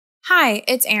Hi,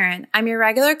 it's Erin. I'm your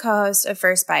regular co-host of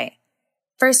First Bite.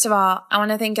 First of all, I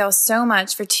want to thank y'all so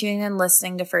much for tuning and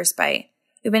listening to First Bite.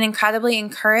 We've been incredibly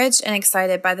encouraged and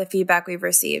excited by the feedback we've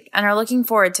received and are looking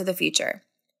forward to the future.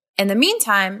 In the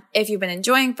meantime, if you've been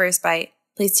enjoying First Bite,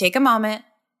 please take a moment,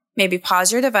 maybe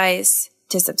pause your device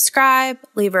to subscribe,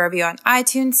 leave a review on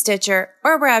iTunes, Stitcher,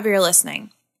 or wherever you're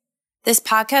listening. This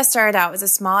podcast started out as a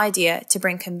small idea to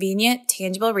bring convenient,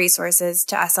 tangible resources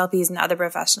to SLPs and other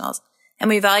professionals, and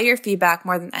we value your feedback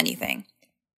more than anything.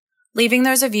 Leaving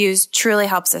those reviews truly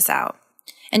helps us out.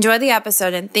 Enjoy the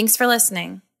episode, and thanks for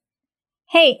listening.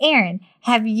 Hey, Erin,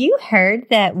 have you heard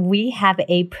that we have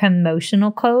a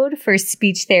promotional code for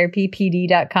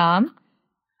speechtherapypd.com?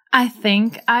 I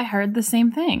think I heard the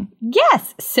same thing.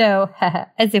 Yes. So,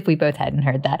 as if we both hadn't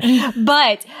heard that.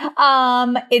 But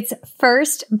it's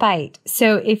First Bite.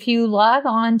 So if you log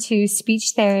on to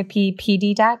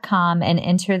speechtherapypd.com and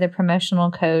enter the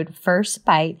promotional code First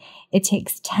Bite, it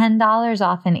takes $10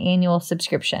 off an annual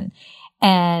subscription.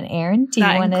 And Erin, do you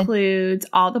want to... That includes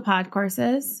all the pod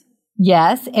courses.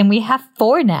 Yes. And we have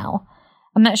 4 now.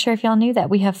 I'm not sure if y'all knew that.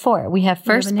 We have 4. We have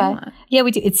First Bite. Yeah,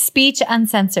 we do. It's Speech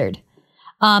Uncensored.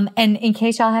 And in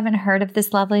case y'all haven't heard of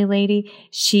this lovely lady,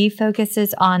 she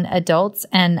focuses on adults.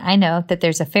 And I know that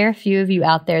there's a fair few of you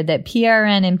out there that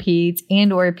PRN in peds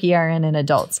and or PRN in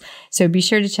adults. So be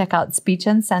sure to check out Speech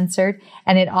Uncensored.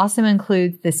 And it also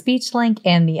includes the Speech Link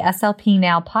and the SLP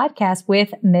Now podcast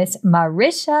with Miss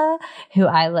Marisha, who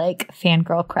I like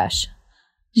fangirl crush.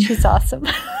 She's awesome.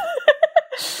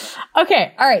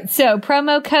 Okay. All right. So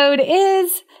promo code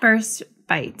is First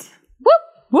Bite. Whoop,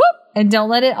 whoop. And don't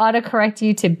let it autocorrect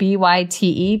you to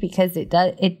BYTE because it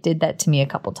did that to me a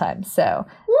couple times. So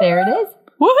there it is.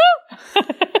 Woohoo!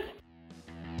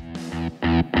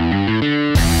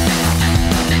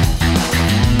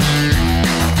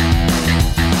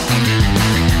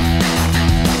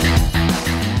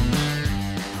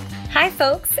 Hi,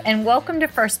 folks, and welcome to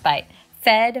First Bite.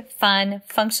 Fed, fun,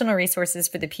 functional resources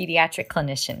for the pediatric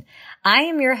clinician. I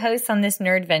am your host on this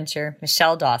nerd venture,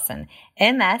 Michelle Dawson,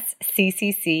 MS,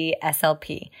 CCC,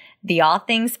 SLP, the All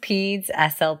Things Peds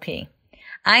SLP.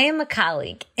 I am a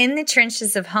colleague in the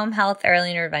trenches of home health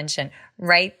early intervention,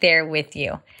 right there with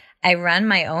you. I run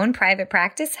my own private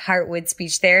practice, Heartwood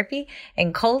Speech Therapy,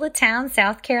 in Coletown,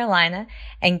 South Carolina,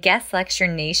 and guest lecture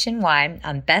nationwide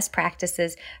on best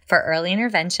practices for early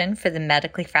intervention for the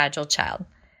medically fragile child.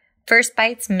 First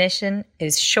Bite's mission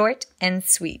is short and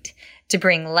sweet, to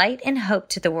bring light and hope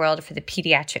to the world for the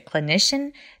pediatric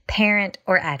clinician, parent,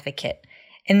 or advocate.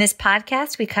 In this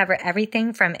podcast, we cover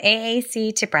everything from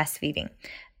AAC to breastfeeding,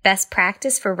 best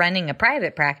practice for running a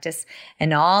private practice,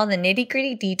 and all the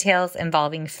nitty-gritty details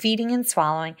involving feeding and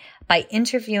swallowing by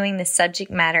interviewing the subject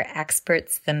matter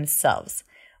experts themselves.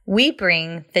 We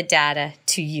bring the data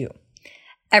to you.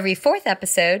 Every 4th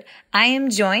episode, I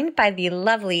am joined by the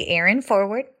lovely Erin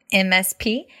Forward,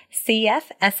 MSP,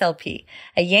 CF, SLP,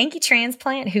 a Yankee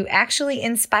transplant who actually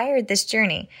inspired this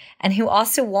journey and who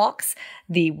also walks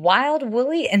the wild,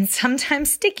 woolly, and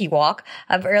sometimes sticky walk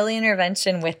of early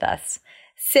intervention with us.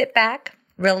 Sit back,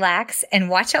 relax, and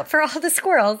watch out for all the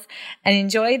squirrels and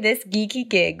enjoy this geeky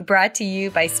gig brought to you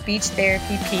by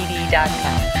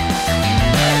SpeechTherapyPD.com.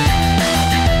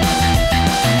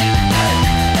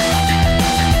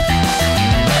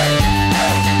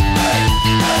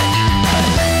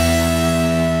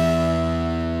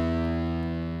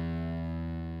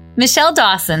 Michelle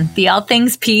Dawson, the All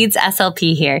Things Peds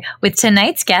SLP here, with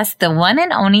tonight's guest, the one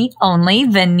and only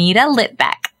Vanita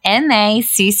Litback, MA,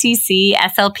 CCC,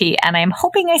 SLP, and I'm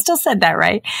hoping I still said that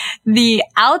right, the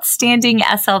outstanding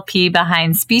SLP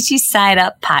behind Speechy Side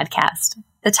Up podcast.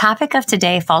 The topic of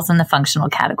today falls in the functional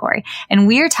category, and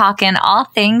we're talking all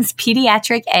things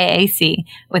pediatric AAC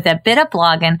with a bit of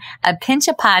blogging, a pinch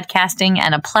of podcasting,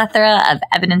 and a plethora of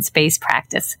evidence-based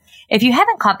practice. If you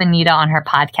haven't caught Vanita on her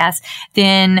podcast,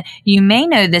 then you may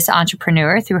know this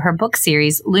entrepreneur through her book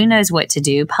series, Lou Knows What to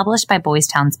Do, published by Boys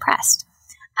Towns Press.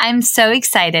 I'm so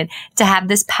excited to have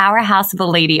this powerhouse of a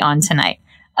lady on tonight.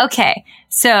 Okay,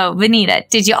 so Vanita,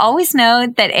 did you always know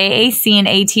that AAC and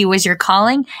AT was your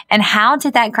calling? And how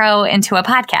did that grow into a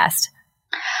podcast?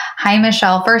 Hi,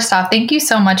 Michelle. First off, thank you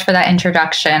so much for that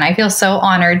introduction. I feel so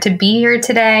honored to be here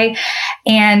today.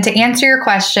 And to answer your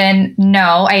question,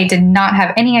 no, I did not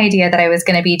have any idea that I was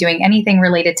going to be doing anything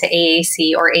related to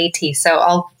AAC or AT. So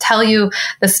I'll tell you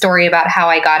the story about how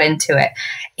I got into it.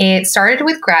 It started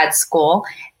with grad school.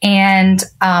 And,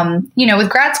 with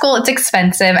grad school, it's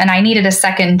expensive and I needed a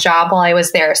second job while I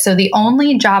was there. So the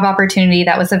only job opportunity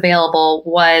that was available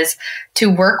was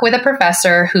to work with a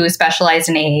professor who specialized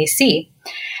in AAC.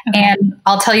 Okay. And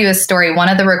I'll tell you a story. One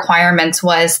of the requirements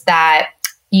was that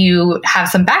you have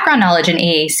some background knowledge in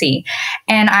AAC.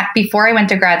 And before I went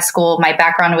to grad school, my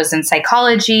background was in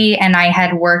psychology, and I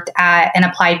had worked at an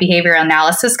applied behavioral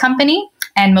analysis company.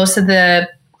 And most of the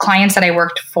clients that I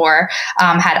worked for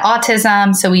had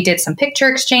autism. So we did some picture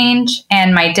exchange,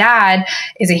 and my dad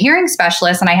is a hearing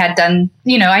specialist, and I had done,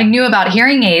 I knew about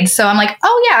hearing aids. So I'm like,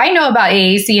 oh yeah, I know about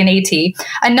AAC and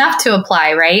AT enough to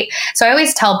apply, right? So I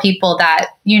always tell people that,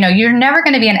 you're never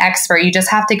going to be an expert. You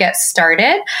just have to get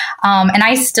started. And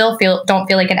I still don't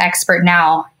feel like an expert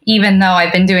now, even though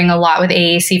I've been doing a lot with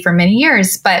AAC for many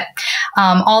years. But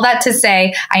all that to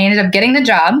say, I ended up getting the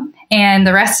job, and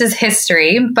the rest is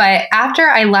history. But after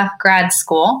I left grad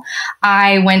school,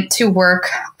 I went to work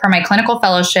for my clinical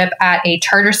fellowship at a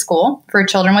charter school for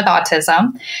children with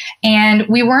autism. And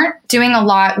we weren't doing a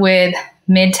lot with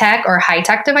mid-tech or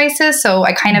high-tech devices. So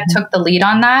I kind of took the lead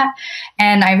on that.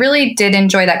 And I really did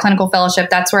enjoy that clinical fellowship.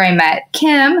 That's where I met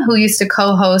Kim, who used to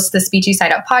co-host the Speechy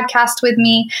Side Up podcast with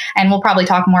me. And we'll probably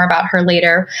talk more about her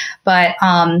later. But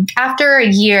after a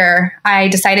year, I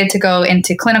decided to go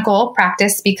into clinical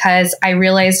practice because I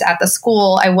realized at the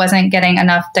school I wasn't getting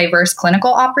enough diverse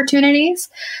clinical opportunities.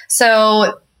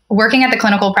 So working at the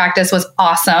clinical practice was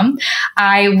awesome.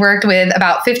 I worked with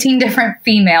about 15 different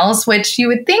females, which you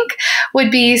would think would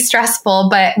be stressful,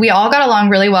 but we all got along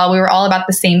really well. We were all about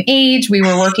the same age. We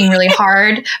were working really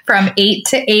hard from 8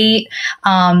 to 8.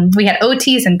 We had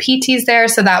OTs and PTs there.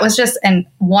 So that was just a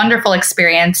wonderful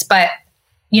experience. But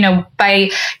by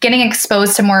getting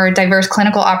exposed to more diverse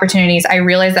clinical opportunities, I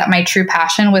realized that my true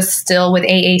passion was still with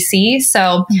AAC.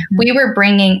 So we were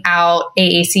bringing out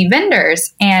AAC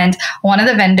vendors. And one of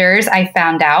the vendors I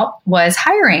found out was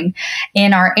hiring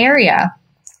in our area.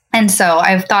 And so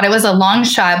I thought it was a long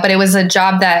shot, but it was a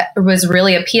job that was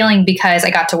really appealing because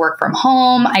I got to work from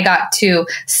home. I got to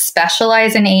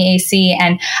specialize in AAC,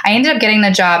 and I ended up getting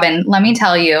the job. And let me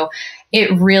tell you, it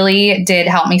really did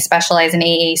help me specialize in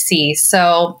AAC.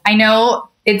 So I know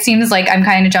it seems like I'm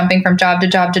kind of jumping from job to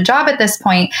job to job at this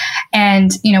point.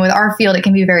 And, with our field, it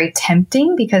can be very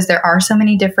tempting because there are so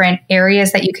many different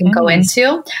areas that you can go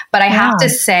into. But I have to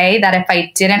say that if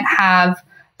I didn't have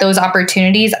those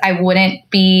opportunities, I wouldn't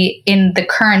be in the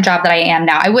current job that I am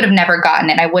now. I would have never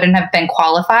gotten it. I wouldn't have been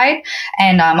qualified.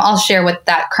 And I'll share what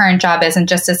that current job is in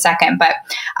just a second. But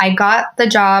I got the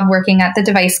job working at the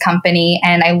device company,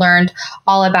 and I learned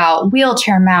all about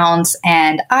wheelchair mounts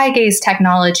and eye gaze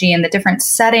technology and the different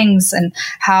settings and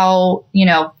how,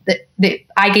 the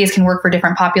eye gaze can work for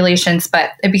different populations,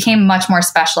 but it became much more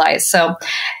specialized. So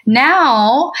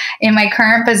now in my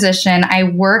current position, I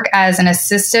work as an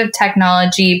assistive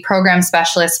technology program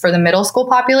specialist for the middle school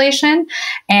population.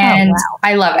 And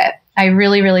I love it. I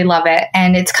really, really love it.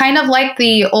 And it's kind of like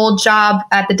the old job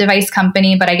at the device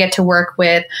company, but I get to work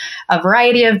with a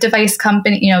variety of device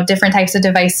company, different types of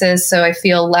devices. So I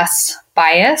feel less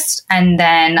biased. And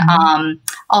then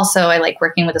also I like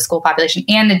working with the school population,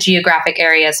 and the geographic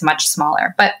area is much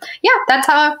smaller. But yeah, that's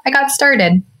how I got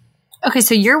started. Okay,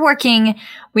 so you're working,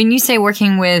 when you say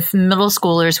working with middle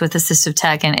schoolers with assistive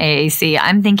tech and AAC,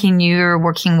 I'm thinking you're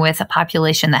working with a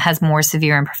population that has more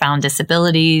severe and profound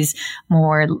disabilities,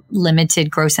 more limited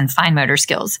gross and fine motor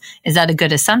skills. Is that a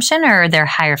good assumption, or are there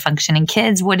higher functioning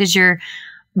kids? What's your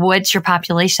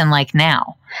population like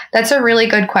now? That's a really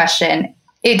good question.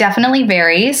 It definitely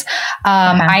varies.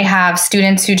 I have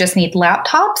students who just need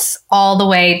laptops, all the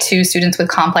way to students with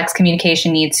complex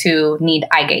communication needs who need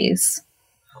eye gaze.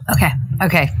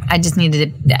 Okay. I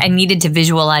needed to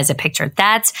visualize a picture.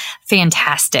 That's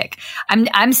fantastic.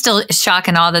 I'm still shocked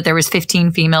and awe that there was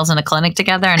 15 females in a clinic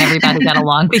together and everybody got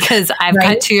along, because I've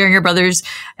got 2 younger brothers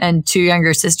and 2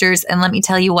 younger sisters. And let me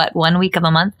tell you what, 1 week of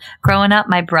a month growing up,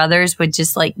 my brothers would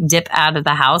just dip out of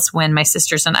the house when my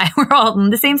sisters and I were all in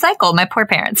the same cycle. My poor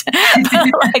parents,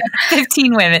 but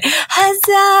 15 women.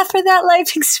 Huzzah for that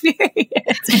life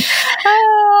experience.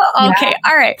 Okay.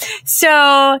 All right.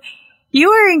 So you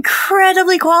are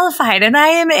incredibly qualified, and I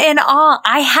am in awe.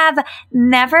 I have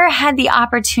never had the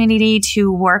opportunity to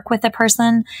work with a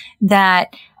person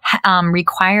that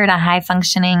required a high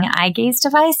functioning eye gaze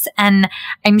device. And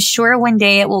I'm sure one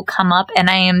day it will come up, and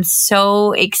I am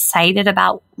so excited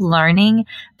about learning,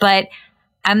 but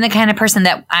I'm the kind of person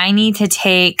that I need to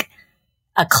take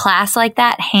a class like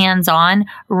that hands on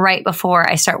right before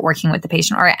I start working with the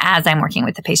patient, or as I'm working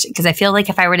with the patient. Because I feel like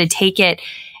if I were to take it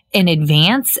in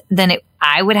advance, then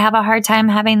I would have a hard time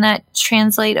having that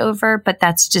translate over. But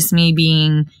that's just me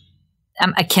being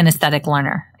a kinesthetic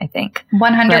learner, I think.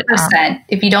 100%.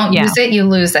 If you don't use it, you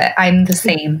lose it. I'm the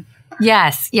same.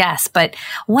 Yes, yes. But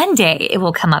one day it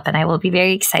will come up and I will be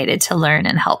very excited to learn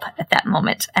and help at that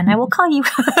moment. And I will call you.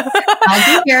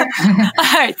 I'll be here.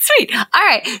 All right, sweet. All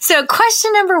right. So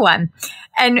question number 1.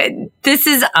 And this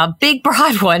is a big,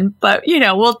 broad one, but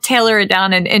we'll tailor it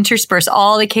down and intersperse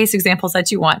all the case examples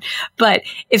that you want. But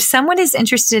if someone is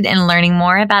interested in learning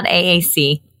more about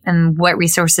AAC and what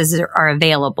resources are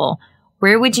available,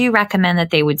 where would you recommend that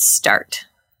they would start?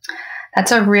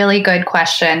 That's a really good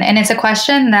question. And it's a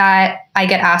question that I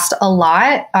get asked a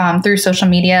lot through social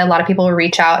media. A lot of people will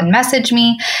reach out and message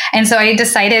me. And so I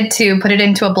decided to put it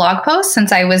into a blog post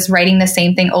since I was writing the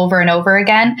same thing over and over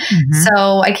again. Mm-hmm.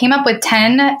 So I came up with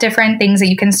 10 different things that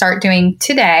you can start doing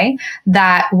today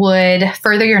that would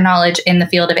further your knowledge in the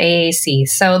field of AAC.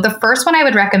 So the first one I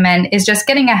would recommend is just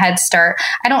getting a head start.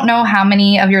 I don't know how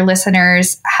many of your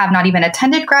listeners have not even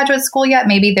attended graduate school yet.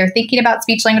 Maybe they're thinking about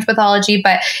speech language pathology,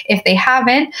 but if they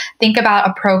haven't, think about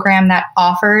a program that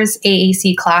offers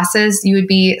AAC classes. You would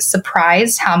be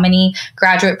surprised how many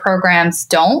graduate programs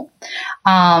don't.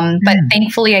 But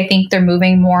thankfully, I think they're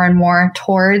moving more and more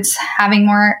towards having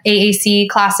more AAC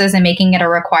classes and making it a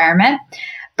requirement.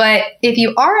 But if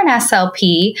you are an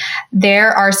SLP,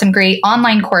 there are some great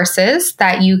online courses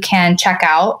that you can check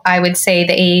out. I would say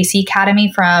the AAC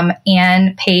Academy from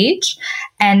Ann Page,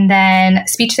 and then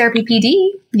Speech Therapy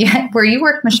PD, where you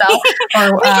work, Michelle,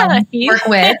 or work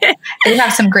with. They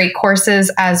have some great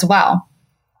courses as well.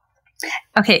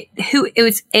 Okay, it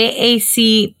was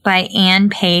AAC by Ann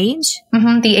Page?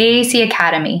 Mm-hmm, the AAC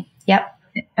Academy. Yep.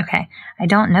 Okay, I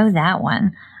don't know that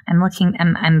one.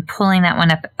 I'm pulling that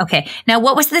one up. Okay. Now,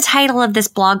 what was the title of this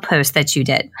blog post that you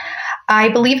did? I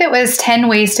believe it was 10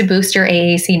 ways to boost your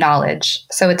AAC knowledge.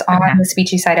 So it's on the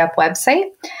Speechy Side Up website.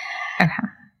 Okay.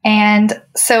 And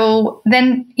so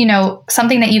then,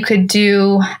 something that you could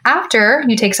do after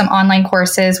you take some online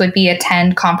courses would be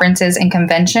attend conferences and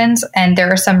conventions. And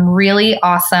there are some really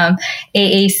awesome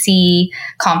AAC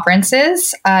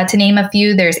conferences. To name a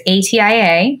few, there's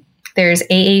ATIA. There's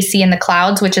AAC in the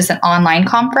Clouds, which is an online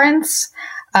conference,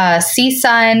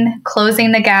 CSUN,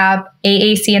 Closing the Gap,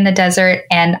 AAC in the Desert,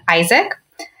 and Isaac.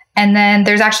 And then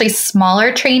there's actually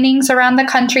smaller trainings around the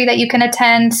country that you can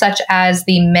attend, such as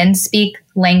the Men Speak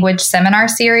Language Seminar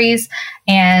Series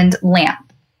and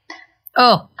LAMP.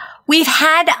 Oh, we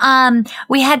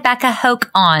had Becca Hoke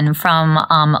on from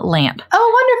LAMP.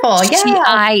 Oh, wonderful!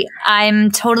 Yeah,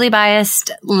 I'm totally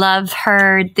biased. Love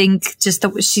her. Think just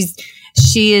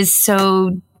she is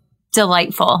so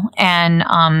delightful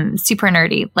and super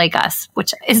nerdy like us,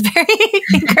 which is very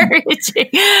encouraging.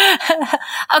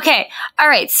 Okay. All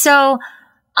right. So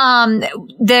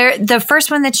the first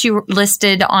one that you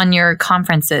listed on your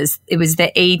conferences, it was the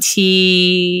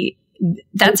AT.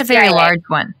 That's a very large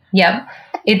one. Yep.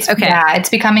 It's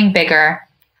becoming bigger.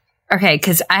 Okay,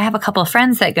 because I have a couple of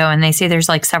friends that go and they say there's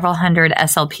like several hundred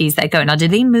SLPs that go. Now, do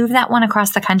they move that one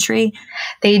across the country?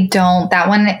 They don't. That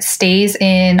one stays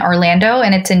in Orlando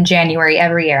and it's in January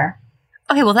every year.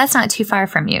 Okay, well, that's not too far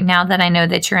from you now that I know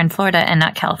that you're in Florida and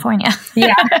not California.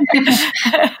 Yeah.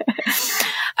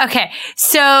 Okay,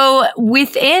 so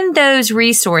within those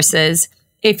resources,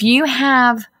 if you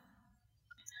have...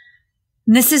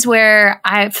 This is where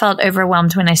I felt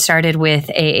overwhelmed when I started with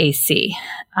AAC.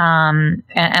 And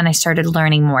I started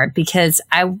learning more because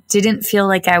I didn't feel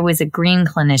like I was a green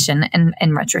clinician, and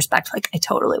in retrospect, like I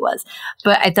totally was.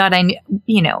 But I thought I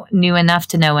knew enough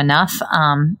to know enough.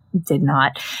 Did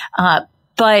not.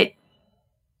 But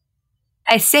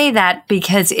I say that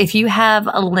because if you have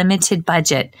a limited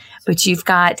budget, but you've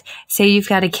got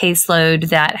a caseload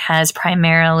that has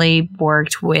primarily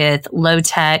worked with low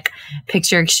tech,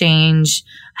 picture exchange,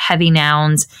 heavy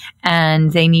nouns,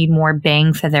 and they need more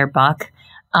bang for their buck,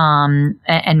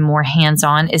 and more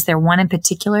hands-on. Is there one in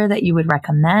particular that you would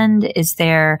recommend? Is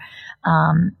there,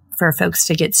 for folks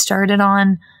to get started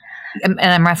on? And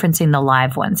I'm referencing the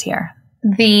live ones here.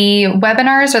 The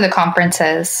webinars or the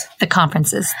conferences? The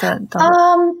conferences. It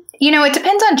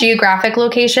depends on geographic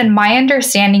location. My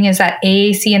understanding is that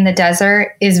AAC in the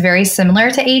Desert is very similar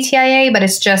to ATIA, but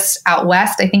it's just out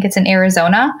west. I think it's in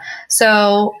Arizona.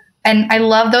 So, and I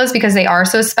love those because they are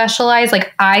so specialized.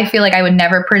 Like, I feel like I would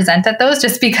never present at those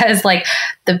just because like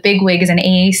the big wigs in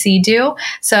AAC do.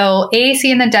 So AAC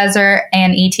in the Desert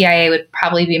and ATIA would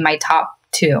probably be my top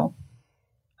 2.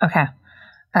 Okay.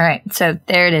 All right. So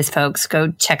there it is, folks.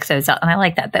 Go check those out. And I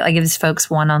like that. That gives folks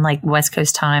one on like West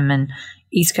Coast time and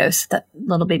East Coast, that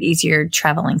little bit easier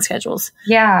traveling schedules.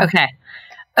 Yeah.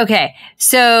 Okay.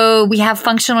 So we have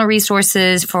functional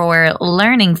resources for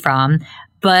learning from,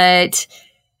 but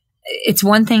it's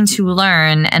one thing to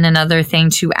learn and another thing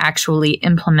to actually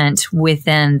implement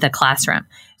within the classroom.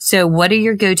 So what are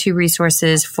your go-to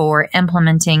resources for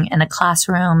implementing in a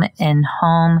classroom, in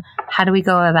home? How do we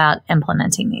go about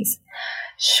implementing these?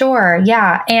 Sure.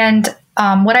 Yeah. And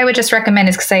what I would just recommend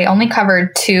is, because I only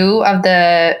covered 2 of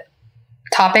the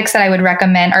topics that I would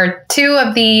recommend, or 2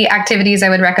 of the activities I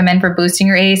would recommend for boosting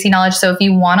your AAC knowledge. So if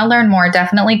you want to learn more,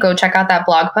 definitely go check out that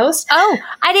blog post. Oh,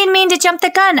 I didn't mean to jump the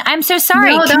gun. I'm so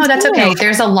sorry. No, that's okay.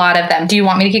 There's a lot of them. Do you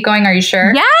want me to keep going? Are you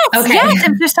sure? Yes. Okay. Yes.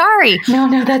 I'm so sorry.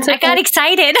 No, that's okay. I got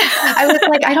excited. I was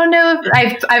like, I don't know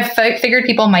if I've figured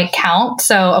people might count.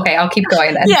 So, okay, I'll keep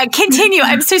going then. Yeah, continue.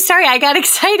 I'm so sorry. I got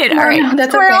excited. All right. No,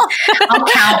 that's okay. I'll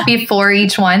count before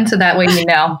each one, so that way you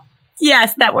know.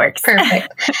 Yes, that works.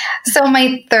 Perfect. So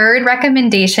my third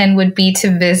recommendation would be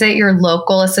to visit your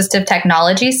local assistive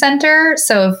technology center.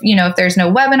 So if there's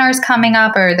no webinars coming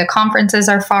up or the conferences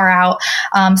are far out,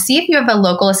 see if you have a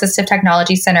local assistive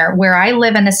technology center. Where I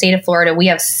live in the state of Florida, we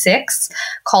have 6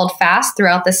 called FAST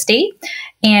throughout the state.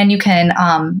 And you can,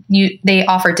 they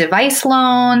offer device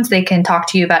loans. They can talk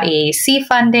to you about AAC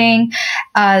funding.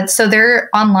 So they're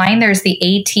online. There's the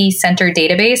AT Center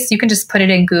database. You can just put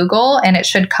it in Google and it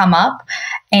should come up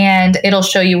and it'll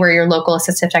show you where your local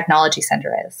assistive technology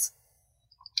center is.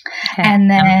 Okay. And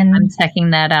then I'm checking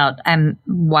that out.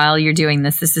 While you're doing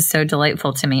this is so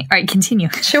delightful to me. All right, continue.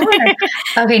 Sure.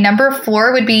 Okay. Number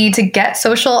 4 would be to get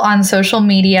social on social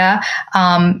media.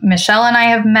 Michelle and I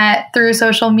have met through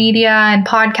social media and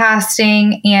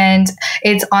podcasting, and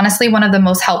it's honestly one of the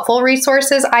most helpful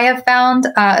resources I have found,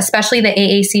 especially the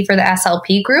AAC for the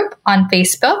SLP group on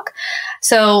Facebook.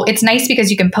 So it's nice because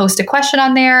you can post a question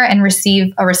on there and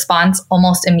receive a response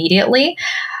almost immediately.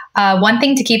 One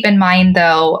thing to keep in mind,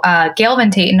 though, Gail Van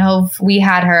Tatenhove, we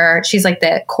had her, she's like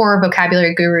the core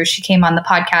vocabulary guru. She came on the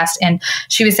podcast and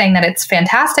she was saying that it's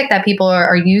fantastic that people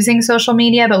are using social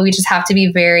media, but we just have to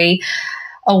be very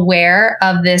aware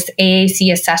of this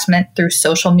AAC assessment through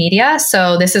social media.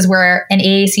 So this is where an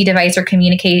AAC device or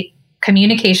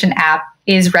communication app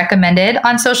is recommended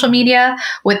on social media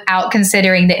without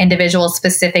considering the individual's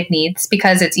specific needs,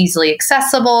 because it's easily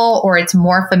accessible or it's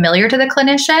more familiar to the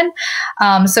clinician.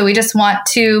 So we just want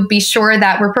to be sure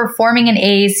that we're performing an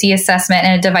AAC assessment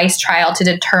and a device trial to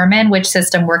determine which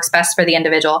system works best for the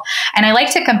individual. And I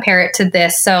like to compare it to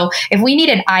this. So if we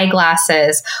needed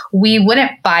eyeglasses, we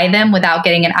wouldn't buy them without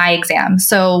getting an eye exam.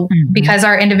 So because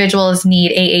our individuals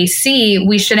need AAC,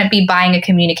 we shouldn't be buying a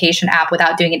communication app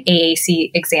without doing an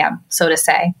AAC exam, so to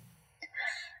say.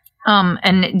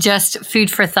 And just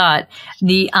food for thought.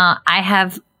 I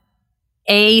have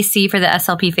AAC for the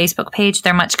SLP Facebook page.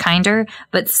 They're much kinder,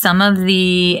 but some of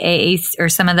the AAC or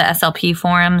some of the SLP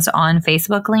forums on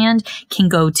Facebook land can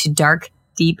go to dark,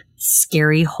 deep,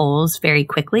 scary holes very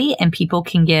quickly, and people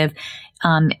can give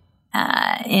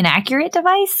inaccurate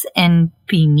advice and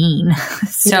be mean.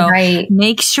 So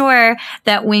make sure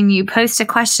that when you post a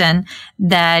question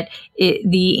that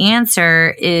the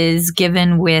answer is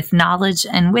given with knowledge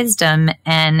and wisdom,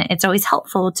 and it's always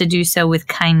helpful to do so with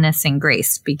kindness and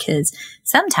grace, because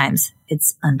sometimes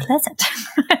it's unpleasant.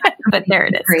 But there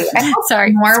it is.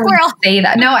 Sorry.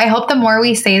 I hope the more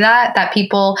we say that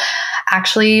people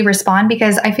actually respond,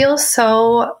 because I feel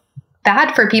so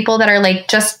bad for people that are like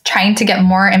just trying to get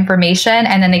more information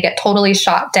and then they get totally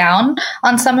shot down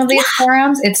on some of these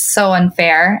forums. It's so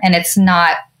unfair and it's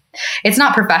not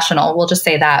professional. We'll just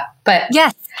say that. But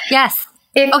yes.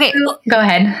 Okay. Go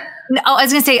ahead. Oh, I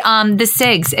was going to say, the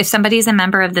SIGs, if somebody is a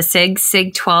member of the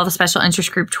SIG 12, Special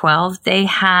Interest Group 12, they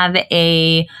have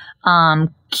a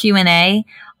Q&A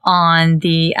on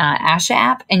the ASHA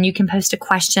app, and you can post a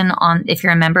question on, if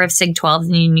you're a member of SIG 12,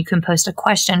 then you can post a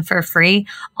question for free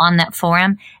on that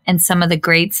forum, and some of the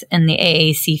greats in the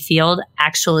AAC field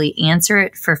actually answer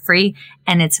it for free,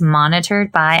 and it's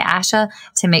monitored by ASHA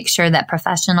to make sure that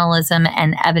professionalism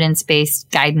and evidence-based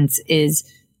guidance is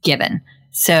given.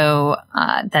 So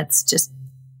that's just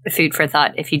food for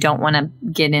thought if you don't want to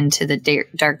get into the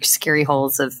dark, scary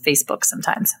holes of Facebook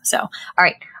sometimes. So, all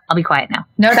right. I'll be quiet now.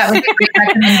 No, that was a great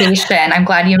recommendation. I'm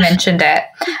glad you mentioned it.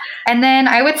 And then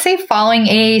I would say following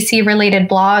AAC related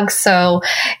blogs. So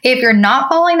if you're not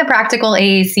following the Practical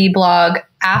AAC blog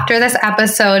after this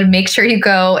episode, make sure you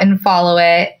go and follow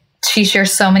it. She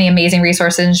shares so many amazing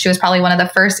resources, and she was probably one of the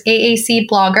first AAC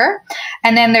blogger.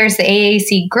 And then there's the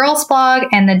AAC Girls blog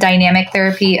and the Dynamic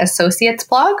Therapy Associates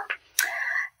blog.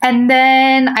 And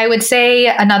then I would say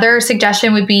another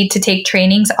suggestion would be to take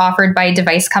trainings offered by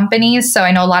device companies. So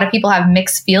I know a lot of people have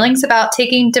mixed feelings about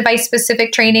taking device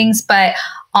specific trainings, but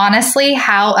honestly,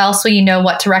 how else will you know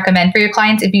what to recommend for your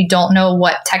clients if you don't know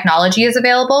what technology is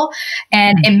available?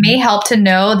 And it may help to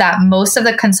know that most of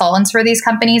the consultants for these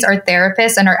companies are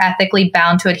therapists and are ethically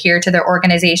bound to adhere to their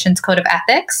organization's code of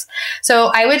ethics. So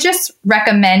I would just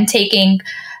recommend taking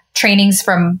trainings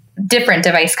from different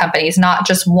device companies, not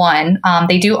just one.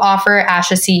 They do offer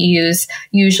ASHA CEUs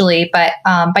usually, but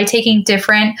by taking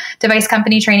different device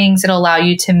company trainings, it'll allow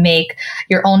you to make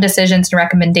your own decisions and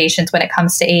recommendations when it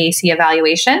comes to AAC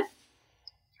evaluation.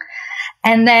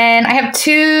 And then I have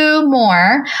two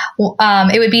more.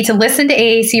 It would be to listen to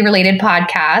AAC related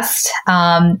podcasts.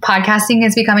 Podcasting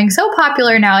is becoming so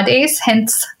popular nowadays,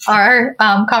 hence our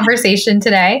conversation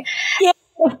today. Yeah.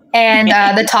 And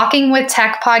the Talking with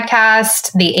Tech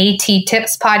podcast, the AT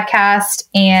Tips podcast,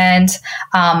 and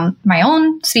my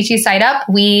own Speechies Side Up.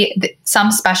 Some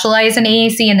specialize in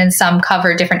AAC and then some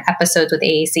cover different episodes with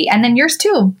AAC. And then yours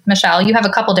too, Michelle. You have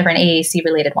a couple different AAC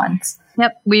related ones.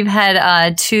 Yep. We've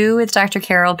had two with Dr.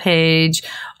 Carol Page,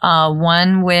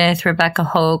 one with Rebecca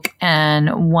Hoke,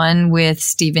 and one with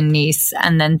Stephen Neese,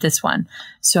 and then this one.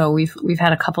 So we've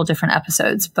had a couple different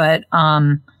episodes, but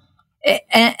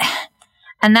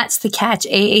and that's the catch.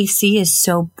 AAC is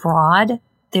so broad.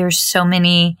 There's so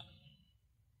many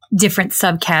different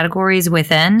subcategories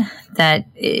within that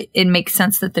it makes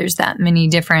sense that there's that many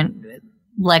different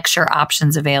lecture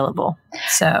options available.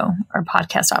 So, or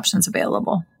podcast options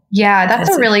available. Yeah,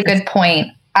 that's a really good point.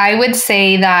 I would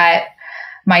say that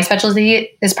my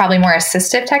specialty is probably more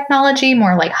assistive technology,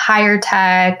 more like higher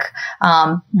tech,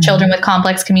 children with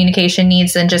complex communication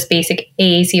needs than just basic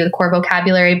AAC with core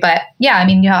vocabulary. But yeah, I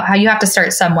mean, you have to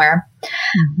start somewhere.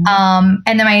 And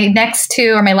then my last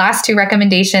two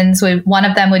recommendations one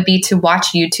of them would be to watch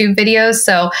YouTube videos.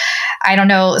 So I don't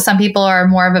know, some people are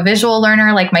more of a visual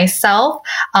learner like myself.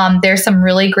 There's some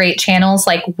really great channels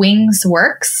like Wings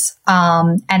Works.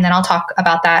 And then I'll talk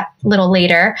about that a little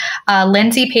later.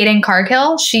 Lindsay Payton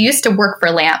Cargill, she used to work for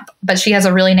LAMP, but she has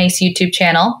a really nice YouTube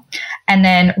channel. And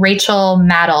then Rachel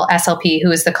Maddel, SLP,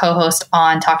 who is the co-host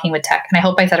on Talking with Tech. And I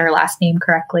hope I said her last name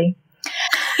correctly.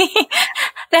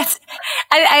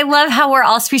 I love how we're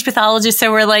all speech pathologists,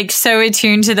 so we're like so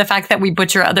attuned to the fact that we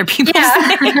butcher other people's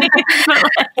names.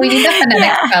 We need the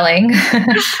phonetic spelling.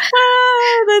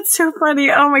 That's so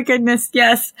funny. Oh my goodness.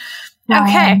 Yes.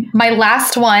 Okay. My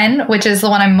last one, which is the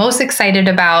one I'm most excited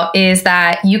about, is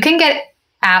that you can get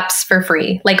apps for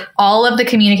free. Like all of the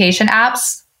communication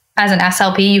apps as an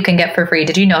SLP, you can get for free.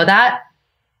 Did you know that?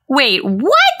 Wait,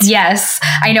 what? Yes.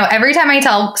 I know every time I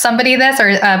tell somebody this or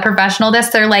a professional this,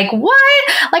 they're like, what?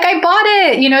 Like I bought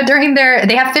it, during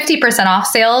they have 50% off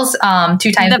sales 2 times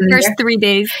the first 3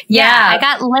 days. Yeah. I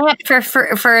got LAMP for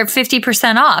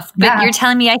 50% off, but you're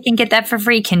telling me I can get that for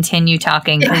free. Continue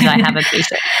talking because I have a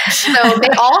patient. So they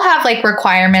all have like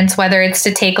requirements, whether it's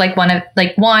to take like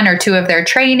one or two of their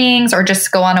trainings or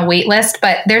just go on a wait list.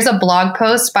 But there's a blog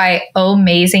post by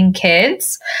Amazing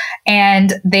Kids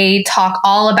and they talk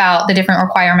all about the different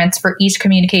requirements for each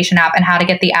communication app and how to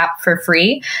get the app for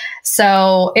free.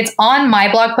 So it's on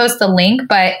my blog post, the link,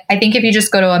 but I think if you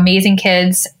just go to Amazing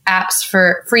Kids apps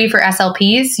for free for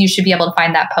SLPs, you should be able to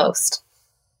find that post.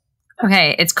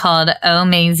 Okay. It's called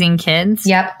Amazing Kids.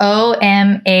 Yep.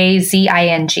 OMAZING.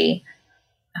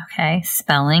 Okay.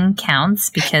 Spelling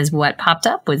counts because what popped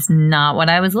up was not what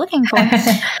I was looking for.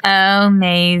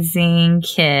 Amazing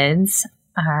Kids.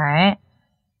 All right.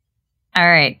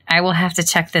 I will have to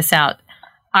check this out.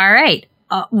 All right.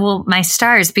 Well, my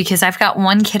stars, because I've got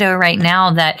one kiddo right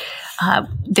now that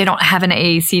they don't have an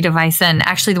AAC device. And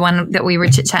actually the one that we were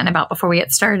chit-chatting about before we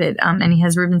get started, and he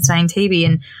has Rubenstein-Tabi.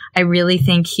 And I really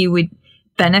think he would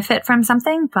benefit from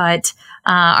something, but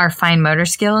our fine motor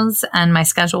skills and my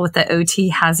schedule with the OT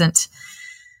hasn't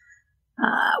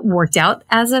worked out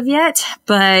as of yet,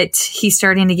 but he's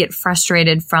starting to get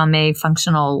frustrated from a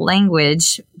functional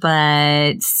language,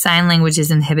 but sign language is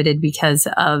inhibited because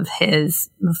of his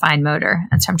fine motor.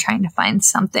 And so I'm trying to find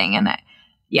something. And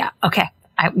okay.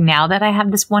 Now that I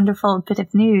have this wonderful bit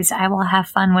of news, I will have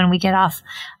fun when we get off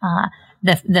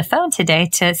the phone today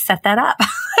to set that up.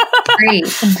 Great.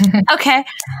 Okay.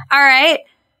 All right.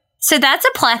 So that's a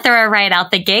plethora right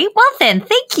out the gate. Well, then,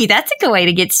 thank you. That's a good way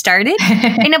to get started.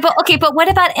 But what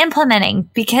about implementing?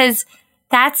 Because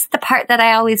that's the part that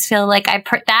I always feel like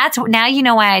that's now you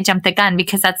know why I jumped the gun,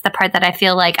 because that's the part that I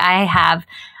feel like I have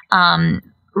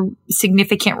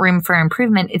significant room for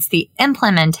improvement. It's the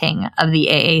implementing of the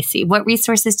AAC. What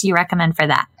resources do you recommend for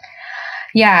that?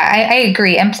 Yeah, I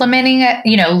agree. Implementing it,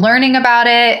 learning about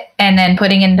it and then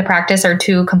putting it into practice are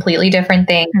two completely different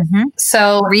things. Mm-hmm.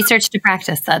 So research to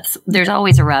practice, there's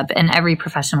always a rub in every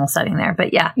professional setting there,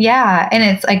 but yeah. Yeah. And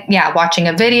it's like, watching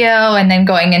a video and then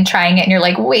going and trying it and you're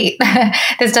like, wait,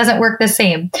 this doesn't work the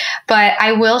same. But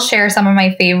I will share some of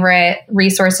my favorite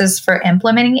resources for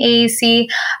implementing AAC.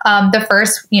 The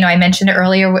first, I mentioned it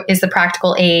earlier, is the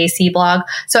Practical AAC blog.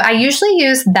 So I usually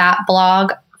use that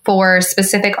blog for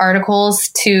specific articles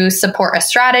to support a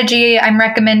strategy I'm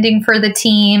recommending for the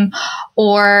team,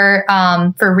 or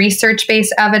for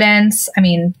research-based evidence. I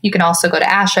mean, you can also go to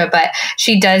ASHA, but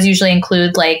she does usually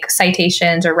include like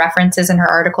citations or references in her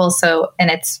articles.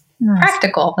 And it's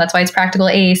practical. That's why it's Practical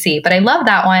AAC. But I love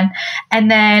that one.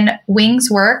 And then Wings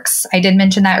Works, I did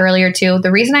mention that earlier too.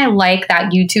 The reason I like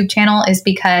that YouTube channel is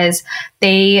because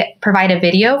they provide a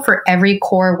video for every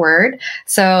core word.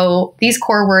 So these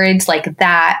core words like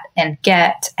that and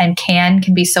get and can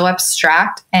be so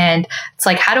abstract. And it's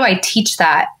like, how do I teach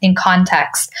that in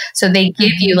context? So they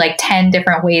give you like 10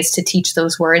 different ways to teach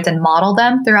those words and model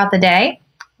them throughout the day,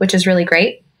 which is really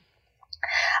great.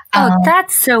 Oh,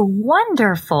 that's so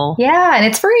wonderful. Yeah, and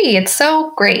it's free. It's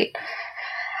so great.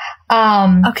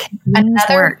 Okay. Wings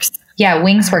Works. Yeah,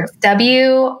 Wings Works.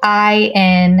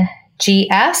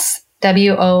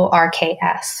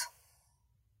 WINGSWORKS.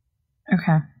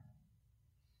 Okay.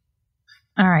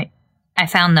 All right. I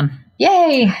found them.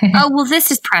 Yay. Oh, well,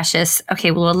 this is precious.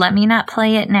 Okay, well, let me not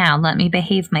play it now. Let me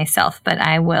behave myself, but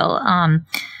I will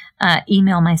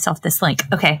email myself this link.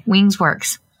 Okay, Wings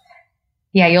Works.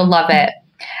 Yeah, you'll love it.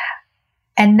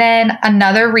 And then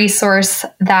another resource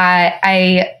that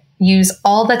I use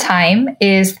all the time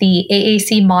is the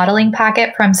AAC modeling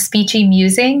packet from Speechy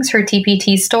Musings, her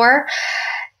TPT store.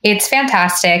 It's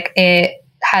fantastic. It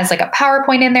has like a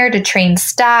PowerPoint in there to train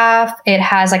staff. It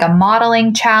has like a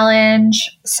modeling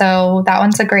challenge. So that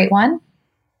one's a great one.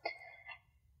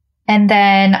 And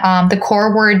then the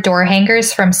core word door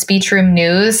hangers from Speech Room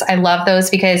News. I love those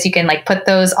because you can like put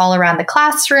those all around the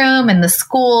classroom and the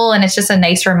school. And it's just a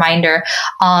nice reminder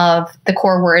of the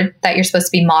core word that you're supposed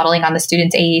to be modeling on the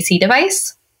student's AAC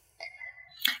device.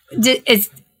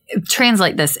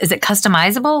 Translate this. Is it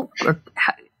customizable? Or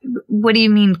what do you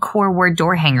mean core word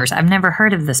door hangers? I've never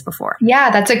heard of this before.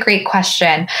 Yeah, that's a great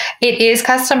question. It is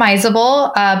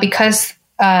customizable because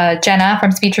Jenna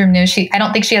from Speech Room News, I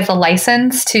don't think she has a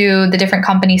license to the different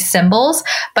company symbols,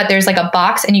 but there's like a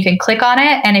box and you can click on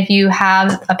it. And if you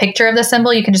have a picture of the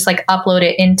symbol, you can just like upload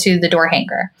it into the door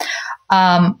hanger.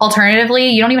 Alternatively,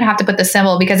 you don't even have to put the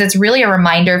symbol because it's really a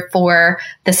reminder for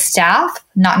the staff,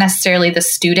 not necessarily the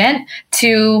student,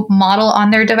 to model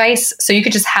on their device. So you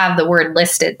could just have the word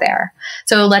listed there.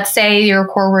 So let's say your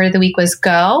core word of the week was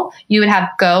go. You would have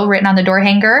go written on the door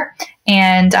hanger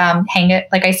and hang it,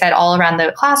 like I said, all around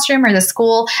the classroom or the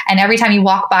school. And every time you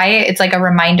walk by it, it's like a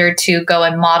reminder to go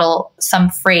and model some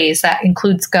phrase that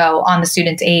includes go on the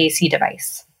student's AAC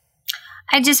device.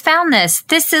 I just found this.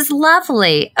 This is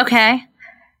lovely. Okay.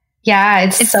 Yeah,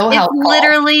 it's so helpful. It's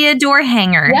literally a door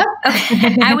hanger. Yep.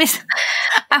 Okay. I was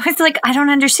like, I don't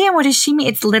understand. What does she mean?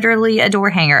 It's literally a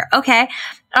door hanger. Okay.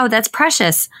 Oh, that's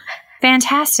precious.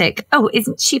 Fantastic. Oh,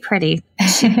 isn't she pretty?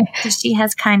 She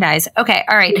has kind eyes. Okay.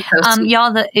 All right. So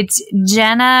y'all, it's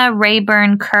Jenna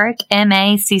Rayburn Kirk,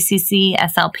 MACCC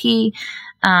SLP.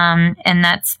 And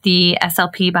that's the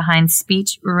SLP behind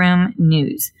Speech Room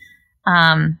News.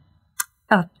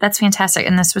 Oh, that's fantastic.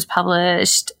 And this was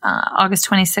published August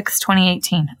 26,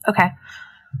 2018. Okay.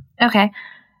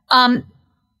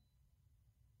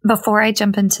 Before I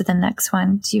jump into the next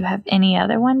one, do you have any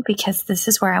other one? Because this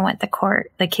is where I want the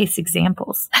case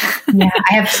examples. Yeah,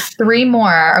 I have 3 more.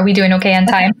 Are we doing okay on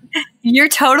time? You're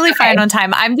totally fine on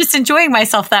time. I'm just enjoying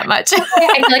myself that much. I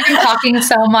feel like I'm talking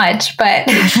so much, but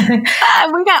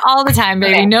we got all the time,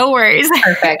 baby. Okay. No worries.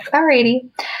 Perfect. Alrighty.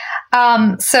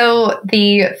 So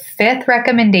the 5th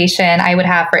recommendation I would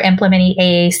have for implementing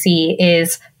AAC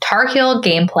is Tar Heel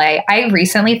gameplay. I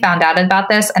recently found out about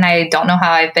this and I don't know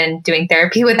how I've been doing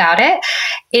therapy without it.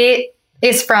 It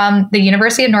is from the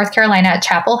University of North Carolina at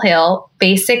Chapel Hill.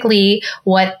 Basically,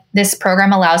 what this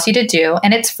program allows you to do,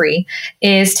 and it's free,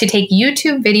 is to take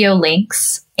YouTube video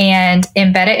links and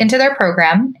embed it into their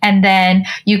program. And then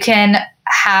you can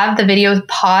have the video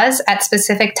pause at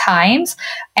specific times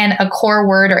and a core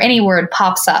word or any word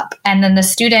pops up. And then the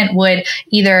student would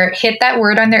either hit that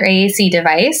word on their AAC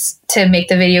device to make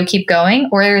the video keep going,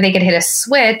 or they could hit a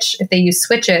switch if they use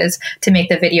switches to make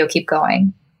the video keep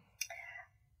going.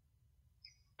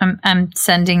 I'm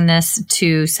sending this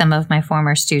to some of my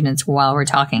former students while we're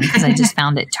talking because I just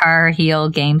found it. Tar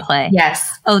Heel gameplay. Yes.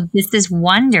 Oh, this is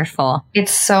wonderful.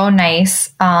 It's so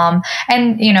nice. And,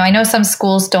 I know some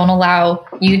schools don't allow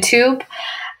YouTube.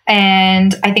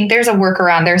 And I think there's a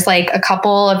workaround. There's like a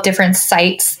couple of different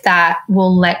sites that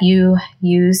will let you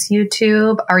use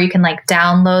YouTube, or you can like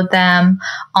download them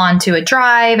onto a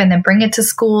drive and then bring it to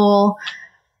school.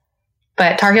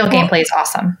 But Tar Heel gameplay is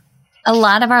awesome. A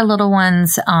lot of our little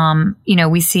ones,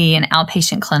 we see in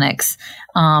outpatient clinics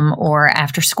or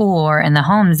after school or in the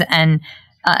homes. And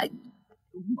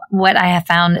what I have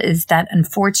found is that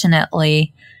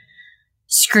unfortunately,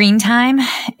 screen time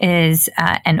is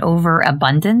an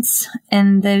overabundance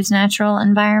in those natural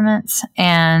environments.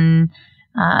 And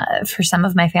for some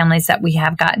of my families that we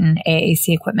have gotten AAC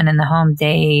equipment in the home,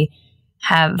 they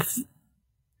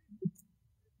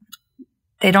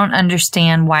don't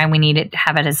understand why we need to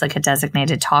have it as like a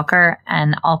designated talker.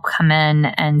 And I'll come in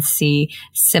and see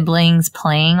siblings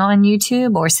playing on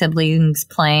YouTube or siblings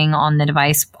playing on the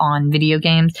device on video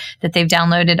games that they've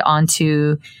downloaded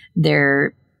onto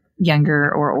their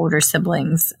younger or older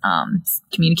siblings'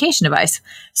 communication device.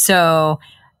 So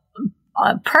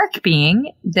a perk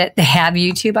being that they have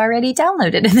YouTube already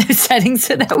downloaded in those settings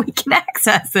so that we can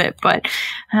access it. But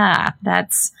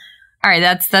that's all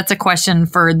right. That's a question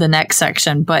for the next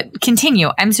section, but continue.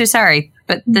 I'm so sorry,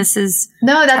 but this is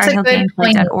that's a good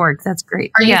point. .org. That's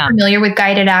great. Are you familiar with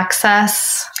guided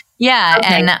access? Yeah.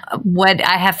 Okay. And what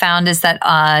I have found is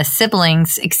that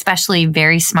siblings, especially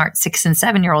very smart 6 and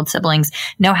 7-year-old siblings,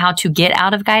 know how to get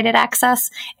out of guided access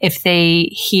if they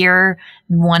hear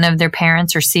one of their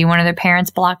parents or see one of their parents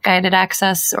block guided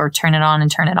access or turn it on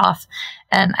and turn it off.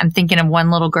 And I'm thinking of one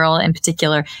little girl in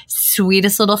particular,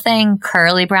 sweetest little thing,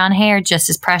 curly brown hair, just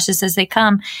as precious as they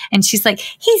come. And she's like,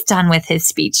 he's done with his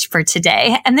speech for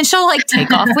today. And then she'll like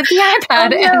take off with the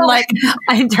iPad and like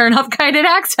I turn off guided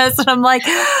access. And I'm like,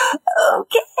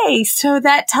 okay, so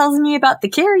that tells me about the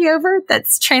carryover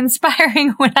that's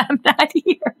transpiring when I'm not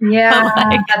here.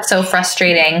 Yeah, that's so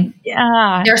frustrating.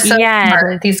 Yeah. They're so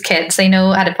smart, these kids. They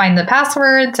know how to find the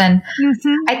passwords. And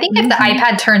I think if the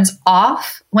iPad turns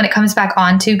off, when it comes back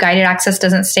onto, guided access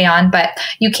doesn't stay on, but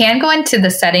you can go into the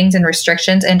settings and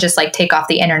restrictions and just like take off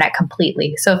the internet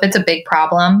completely. So if it's a big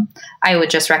problem, I would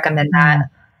just recommend that.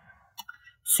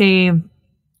 See,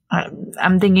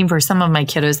 I'm thinking for some of my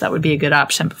kiddos, that would be a good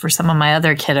option. But for some of my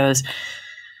other kiddos,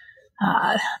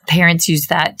 parents use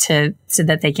that so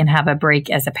that they can have a break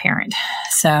as a parent.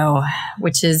 So,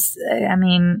 which is,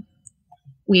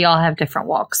 we all have different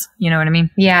walks. You know what I mean?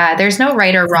 Yeah, there's no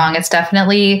right or wrong. It's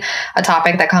definitely a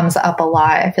topic that comes up a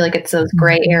lot. I feel like it's those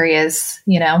gray areas,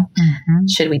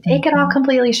 should we take it off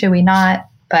completely? Should we not?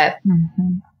 But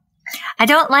I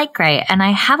don't like gray, and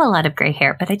I have a lot of gray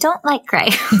hair, but I don't like gray.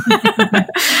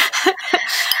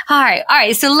 All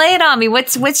right. So lay it on me.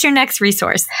 What's your next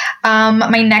resource?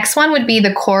 My next one would be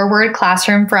the CoreWord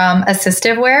Classroom from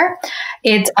Assistiveware.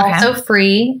 It's also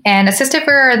free, and Assistiveware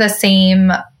are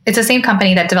it's the same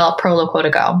company that developed Proloquo to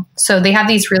Go. So they have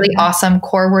these really awesome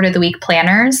core word of the week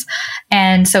planners.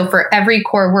 And so for every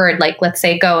core word, like let's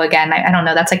say go again, I don't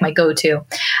know, that's like my go-to,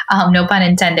 no pun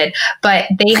intended, but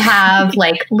they have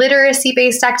like literacy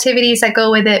based activities that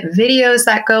go with it, videos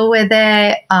that go with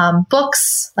it,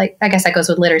 books, like I guess that goes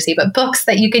with literacy, but books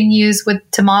that you can use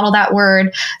to model that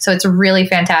word. So it's a really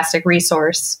fantastic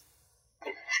resource.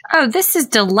 Oh, this is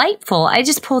delightful. I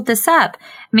just pulled this up.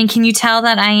 Can you tell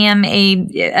that I am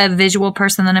a visual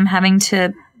person, that I'm having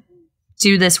to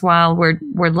do this while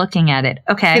we're looking at it?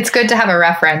 Okay. It's good to have a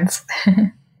reference.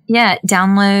 Yeah.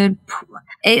 Download.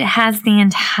 It has the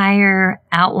entire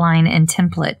outline and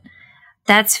template.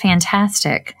 That's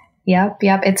fantastic. Yep.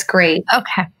 It's great.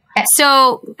 Okay.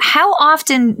 So how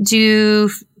often do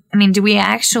we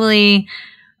actually...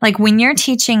 Like when you're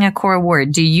teaching a core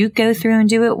word, do you go through and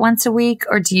do it once a week,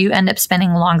 or do you end up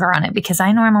spending longer on it? Because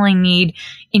I normally need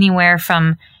anywhere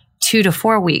from 2 to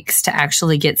 4 weeks to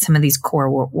actually get some of these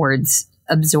core words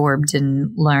absorbed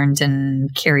and learned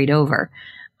and carried over.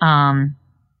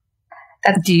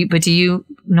 Do you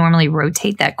normally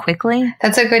rotate that quickly?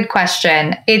 That's a good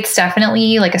question. It's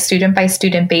definitely like a student by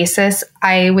student basis.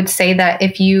 I would say that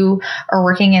if you are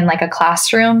working in like a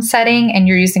classroom setting and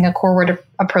you're using a core word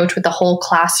approach with the whole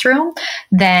classroom,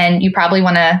 then you probably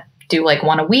want to do like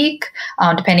one a week,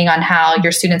 depending on how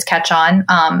your students catch on.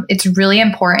 It's really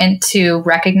important to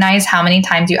recognize how many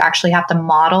times you actually have to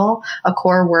model a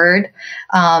core word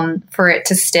for it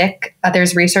to stick.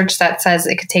 There's research that says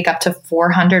it could take up to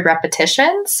 400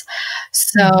 repetitions.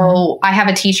 So I have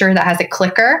a teacher that has a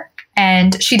clicker.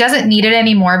 And she doesn't need it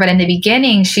anymore. But in the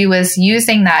beginning, she was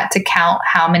using that to count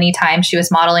how many times she was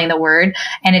modeling the word.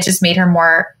 And it just made her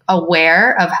more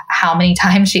aware of how many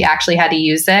times she actually had to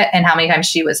use it and how many times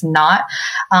she was not.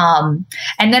 And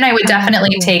then I would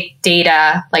definitely take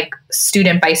data like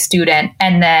student by student.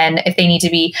 And then if they need to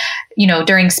be,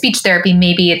 during speech therapy,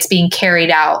 maybe it's being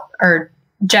carried out or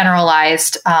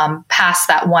generalized past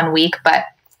that 1 week. But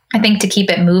I think to keep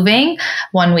it moving,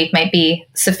 1 week might be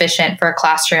sufficient for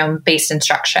classroom-based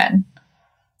instruction.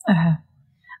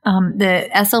 The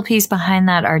SLPs behind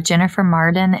that are Jennifer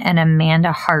Martin and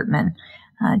Amanda Hartman,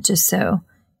 just so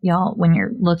y'all, when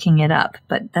you're looking it up,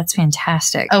 but that's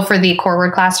fantastic. Oh, for the core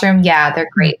word classroom? Yeah, they're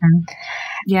great. Mm-hmm.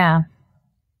 Yeah.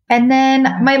 And then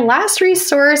my last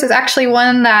resource is actually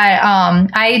one that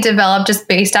I developed just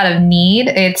based out of need.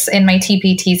 It's in my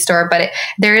TPT store, but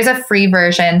there is a free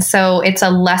version. So it's a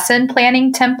lesson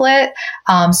planning template.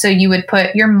 So you would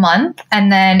put your month,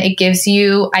 and then it gives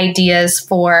you ideas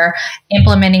for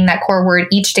implementing that core word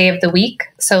each day of the week.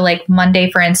 So like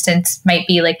Monday, for instance, might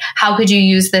be like, how could you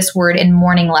use this word in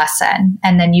morning lesson?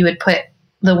 And then you would put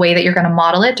the way that you're going to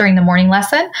model it during the morning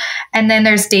lesson. And then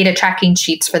there's data tracking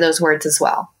sheets for those words as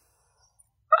well.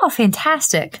 Oh,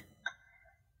 fantastic.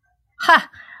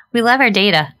 We love our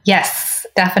data. Yes,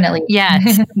 definitely.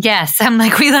 Yes. Yes. I'm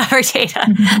like, we love our data.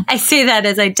 I say that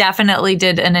as I definitely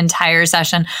did an entire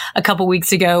session a couple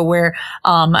weeks ago where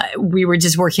we were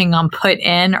just working on put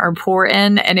in or pour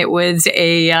in. And it was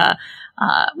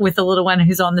with a little one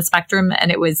who's on the spectrum.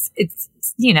 And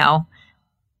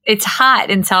it's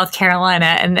hot in South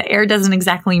Carolina and the air doesn't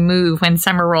exactly move when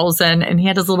summer rolls in, and he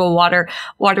had his little water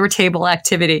table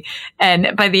activity.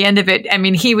 And by the end of it, I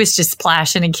mean, he was just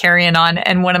splashing and carrying on.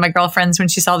 And one of my girlfriends, when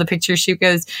she saw the picture, she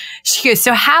goes,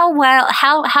 so how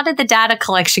did the data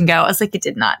collection go? I was like, it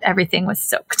did not. Everything was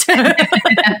soaked. We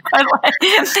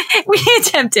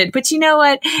attempted, but you know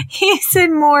what? He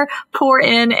said more pour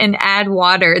in and add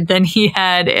water than he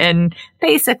had in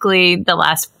basically the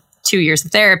last 2 years of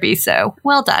therapy. So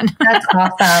well done. That's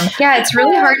awesome. Yeah, it's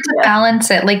really hard to balance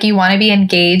it. Like you want to be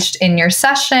engaged in your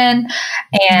session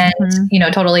and,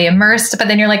 totally immersed, but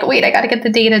then you're like, wait, I got to get the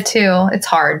data too. It's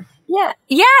hard. Yeah.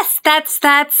 Yes.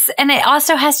 That's, and it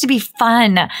also has to be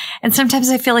fun. And sometimes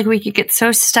I feel like we could get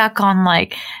so stuck on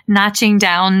like notching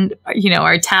down,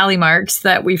 our tally marks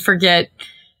that we forget,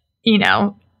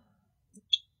 that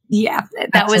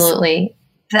Absolutely. was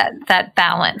that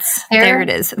balance. There it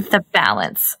is. The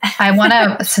balance. I want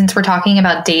to, since we're talking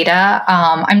about data,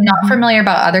 I'm not familiar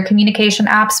about other communication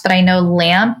apps, but I know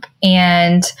LAMP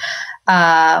and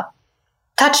TouchChat,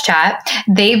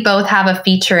 they both have a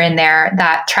feature in there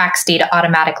that tracks data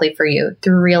automatically for you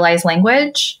through Realize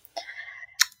Language.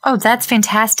 Oh, that's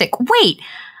fantastic. Wait,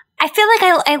 I feel like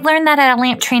I learned that at a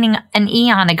LAMP training an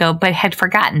eon ago, but had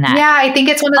forgotten that. Yeah, I think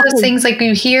it's one of those things like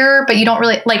you hear, but you don't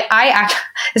really like.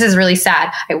 This is really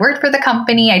sad. I worked for the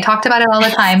company. I talked about it all the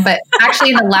time, but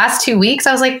actually in the last 2 weeks,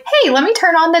 I was like, hey, let me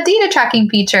turn on the data tracking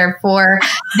feature for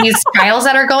these trials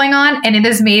that are going on, and it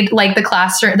has made like the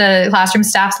classroom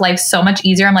staff's life so much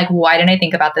easier. I'm like, why didn't I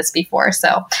think about this before?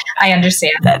 So I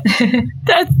understand that.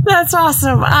 That's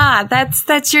awesome.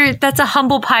 That's a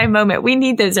humble pie moment. We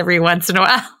need those every once in a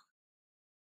while.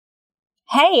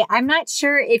 Hey, I'm not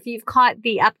sure if you've caught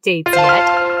the updates yet,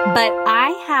 but I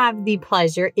have the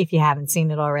pleasure, if you haven't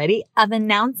seen it already, of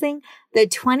announcing the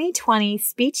 2020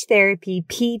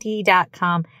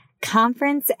 SpeechTherapyPD.com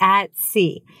Conference at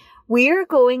Sea. We are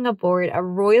going aboard a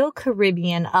Royal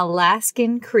Caribbean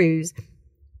Alaskan cruise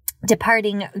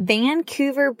departing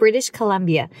Vancouver, British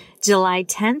Columbia, July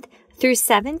 10th through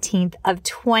 17th of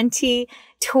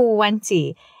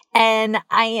 2020. And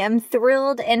I am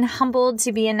thrilled and humbled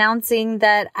to be announcing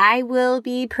that I will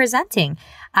be presenting.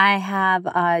 I have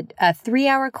a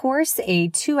 3-hour course, a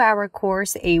 2-hour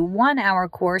course, a 1-hour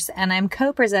course, and I'm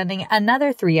co-presenting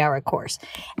another 3-hour course.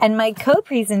 And my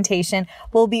co-presentation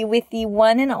will be with the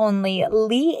one and only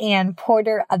Lee Ann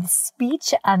Porter of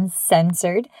Speech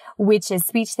Uncensored, which is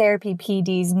Speech Therapy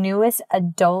PD's newest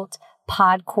adult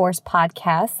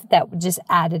podcast that just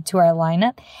added to our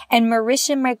lineup. And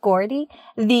Marisha McGordy,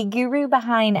 the guru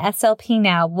behind SLP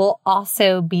Now, will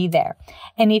also be there.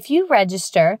 And if you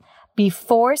register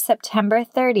before September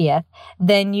 30th,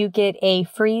 then you get a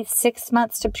free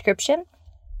 6-month subscription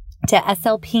to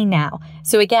SLP Now.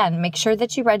 So again, make sure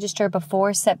that you register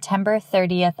before September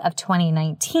 30th of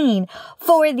 2019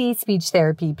 for the Speech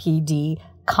Therapy PD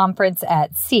Conference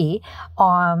at Sea,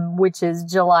 which is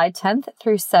July 10th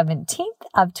through 17th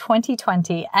of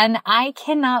 2020. And I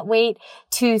cannot wait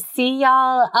to see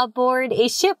y'all aboard a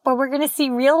ship where we're going to see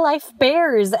real life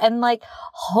bears and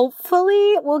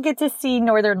hopefully we'll get to see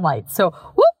Northern Lights. So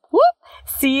whoop, whoop.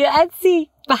 See you at sea.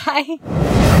 Bye.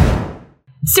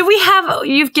 So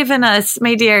you've given us,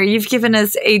 my dear, you've given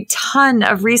us a ton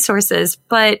of resources,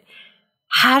 but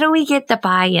how do we get the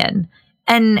buy-in?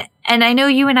 And I know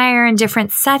you and I are in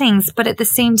different settings, but at the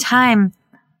same time,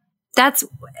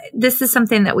 this is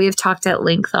something that we have talked at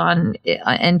length on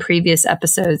in previous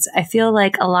episodes. I feel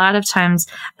like a lot of times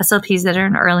SLPs that are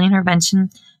in early intervention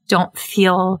don't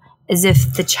feel as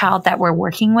if the child that we're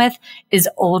working with is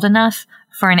old enough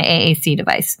for an AAC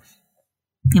device.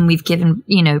 And we've given,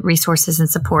 resources and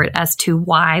support as to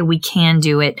why we can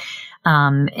do it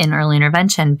in early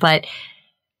intervention. But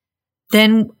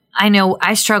then I know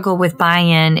I struggle with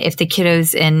buy-in if the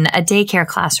kiddo's in a daycare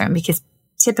classroom, because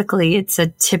typically it's a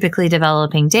typically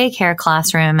developing daycare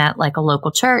classroom at like a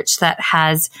local church that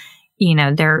has,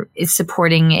 there is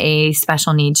supporting a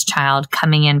special needs child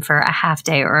coming in for a half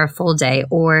day or a full day,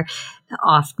 or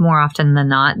more often than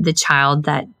not, the child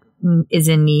that is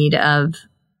in need of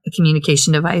a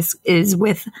communication device is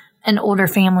with an older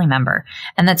family member.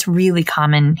 And that's really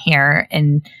common here,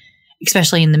 and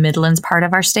especially in the Midlands part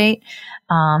of our state.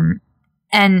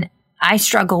 And I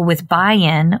struggle with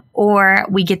buy-in, or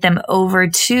we get them over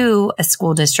to a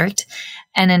school district.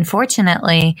 And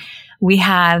unfortunately, we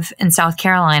have in South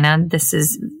Carolina, this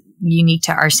is unique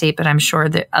to our state, but I'm sure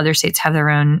that other states have their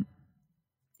own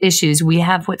issues. We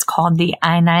have what's called the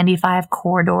I-95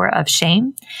 corridor of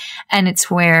shame. And it's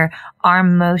where our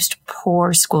most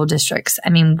poor school districts,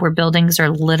 where buildings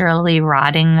are literally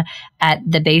rotting at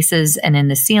the bases and in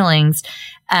the ceilings.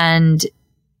 And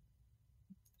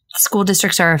school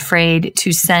districts are afraid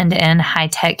to send in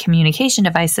high-tech communication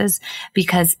devices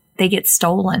because they get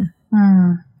stolen.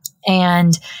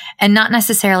 And not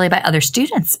necessarily by other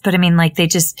students, but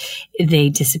they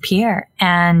disappear.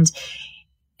 And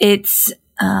it's,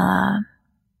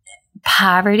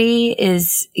 poverty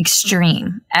is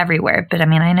extreme everywhere. But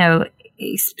I know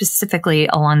specifically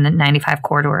along the 95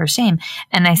 corridor of shame.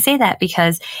 And I say that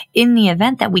because in the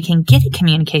event that we can get a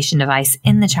communication device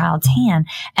in the child's hand,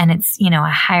 and it's, a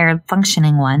higher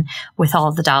functioning one with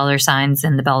all the dollar signs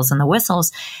and the bells and the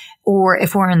whistles, or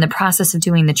if we're in the process of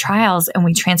doing the trials and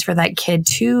we transfer that kid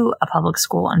to a public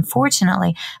school,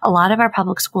 unfortunately, a lot of our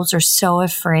public schools are so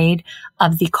afraid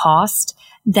of the cost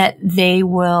that they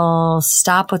will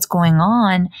stop what's going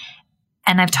on.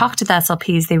 And I've talked to the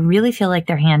SLPs, they really feel like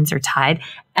their hands are tied,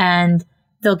 and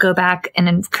they'll go back and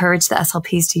encourage the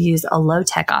SLPs to use a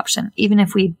low-tech option, even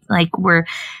if we're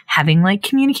having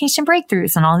communication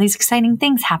breakthroughs and all these exciting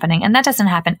things happening. And that doesn't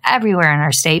happen everywhere in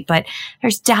our state, but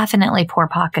there's definitely poor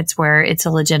pockets where it's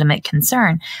a legitimate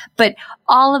concern. But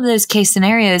all of those case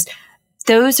scenarios,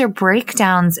 those are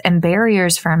breakdowns and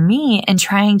barriers for me in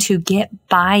trying to get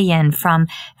buy-in from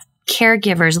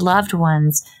caregivers, loved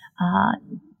ones,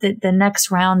 the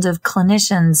next round of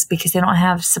clinicians, because they don't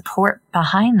have support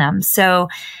behind them. So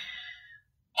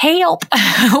help,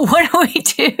 what do we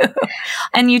do?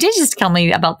 And you did just tell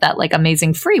me about that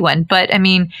amazing free one, but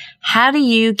how do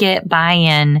you get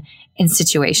buy-in in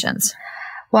situations?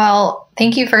 Well,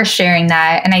 thank you for sharing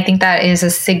that. And I think that is a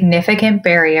significant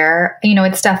barrier.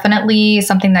 It's definitely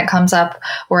something that comes up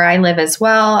where I live as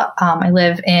well. I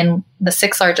live in the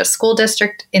 6th largest school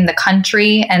district in the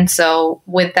country. And so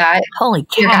with that, holy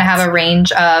cats, you're going to have a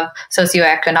range of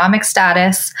socioeconomic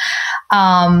status.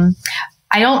 I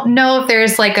don't know if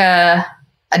there's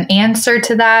an answer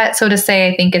to that, so to say.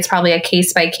 I think it's probably a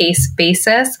case-by-case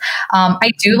basis.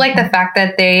 I do like the fact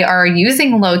that they are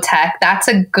using low tech. That's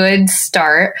a good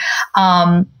start.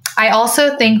 I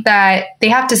also think that they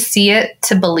have to see it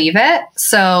to believe it.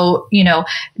 So,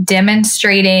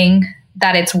 demonstrating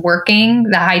that it's working,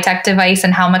 the high-tech device,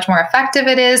 and how much more effective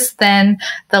it is than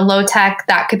the low-tech,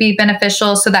 that could be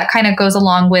beneficial. So that kind of goes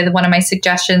along with one of my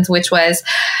suggestions, which was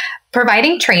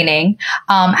providing training.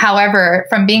 However,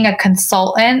 from being a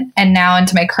consultant and now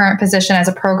into my current position as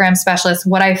a program specialist,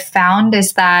 what I've found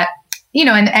is that,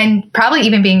 and probably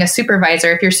even being a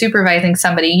supervisor, if you're supervising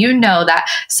somebody, that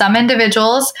some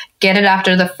individuals get it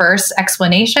after the first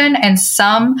explanation, and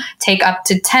some take up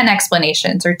to 10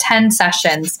 explanations or 10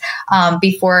 sessions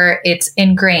before it's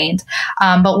ingrained.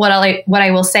 But what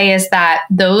I will say is that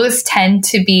those tend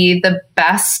to be the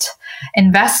best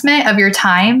investment of your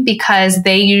time, because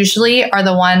they usually are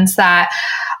the ones that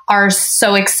are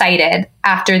so excited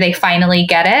after they finally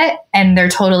get it and they're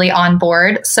totally on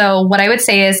board. So what I would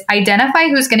say is identify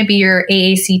who's going to be your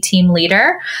AAC team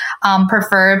leader,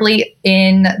 preferably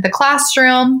in the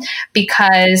classroom,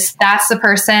 because that's the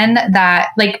person that,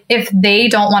 if they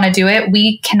don't want to do it,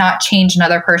 we cannot change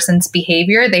another person's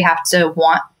behavior. They have to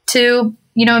want to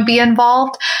be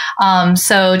involved.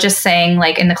 So just saying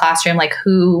in the classroom,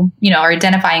 who, or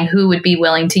identifying who would be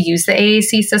willing to use the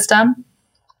AAC system.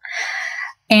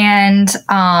 and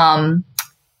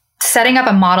setting up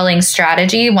a modeling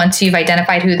strategy once you've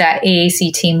identified who that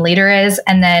AAC team leader is,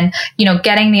 and then,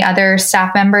 getting the other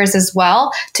staff members as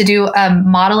well to do a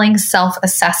modeling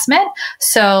self-assessment.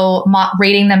 So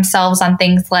rating themselves on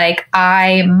things like,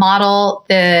 I model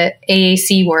the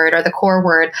AAC word or the core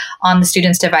word on the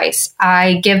student's device.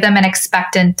 I give them an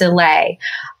expectant delay.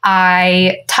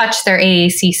 I touch their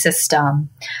AAC system,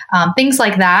 things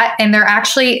like that. And there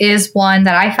actually is one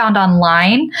that I found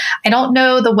online. I don't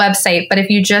know the website, but if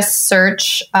you just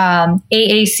search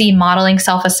AAC modeling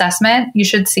self-assessment, you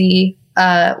should see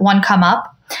one come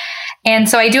up. And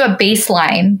so I do a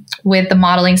baseline with the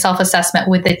modeling self-assessment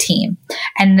with the team.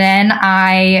 And then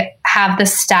I have the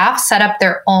staff set up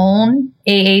their own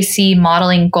AAC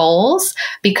modeling goals,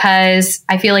 because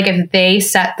I feel like if they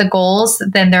set the goals,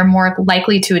 then they're more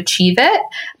likely to achieve it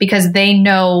because they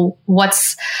know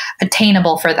what's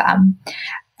attainable for them.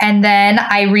 And then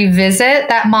I revisit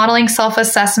that modeling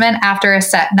self-assessment after a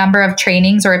set number of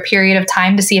trainings or a period of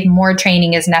time to see if more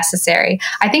training is necessary.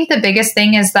 I think the biggest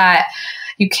thing is that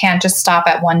you can't just stop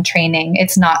at one training.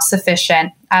 It's not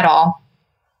sufficient at all.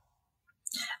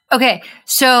 Okay.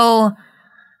 So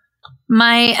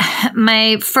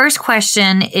my first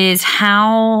question is,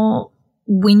 how,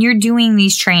 when you're doing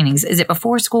these trainings, is it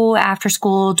before school, after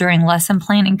school, during lesson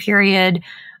planning period?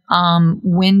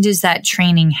 When does that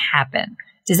training happen?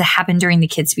 Does it happen during the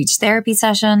kids' speech therapy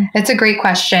session? It's a great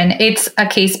question. It's a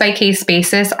case-by-case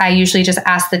basis. I usually just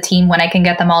ask the team when I can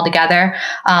get them all together.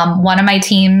 One of my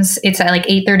teams, it's at like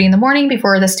 8:30 in the morning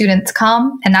before the students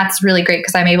come. And that's really great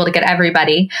because I'm able to get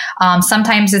everybody.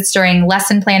 Sometimes it's during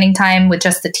lesson planning time with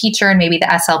just the teacher and maybe the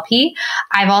SLP.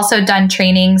 I've also done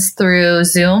trainings through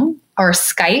Zoom or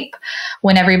Skype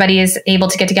when everybody is able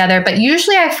to get together. But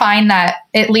usually I find that,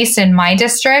 at least in my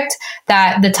district,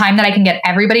 that the time that I can get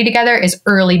everybody together is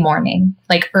early morning,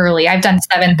 like early. I've done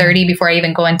 7:30 before I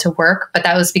even go into work, but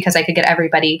that was because I could get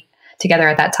everybody together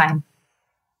at that time.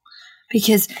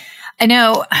 Because I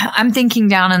know I'm thinking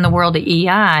down in the world of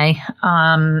EI,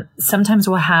 sometimes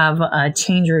we'll have a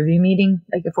change review meeting,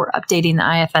 like if we're updating the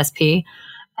IFSP.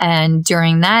 And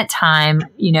during that time,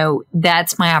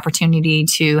 that's my opportunity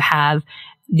to have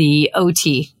the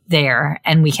OT there,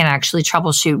 and we can actually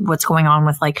troubleshoot what's going on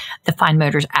with like the fine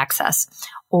motor access.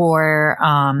 Or,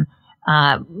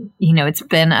 it's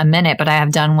been a minute, but I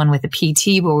have done one with a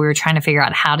PT where we were trying to figure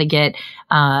out how to get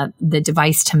the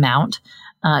device to mount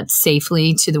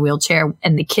safely to the wheelchair.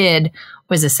 And the kid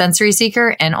was a sensory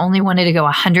seeker and only wanted to go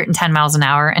 110 miles an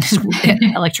hour in his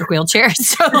electric wheelchair.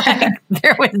 So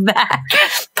there was that.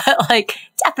 But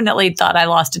definitely thought I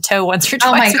lost a toe once or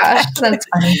twice. Oh my gosh, that's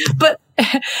funny. But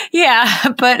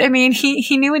I mean,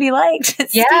 he knew what he liked.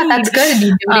 Yeah, that's good. He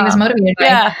knew what he was motivated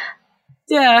by.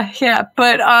 Yeah.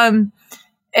 But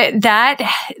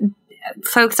that,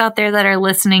 folks out there that are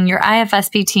listening, your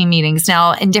IFSP team meetings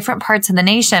now in different parts of the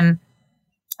nation,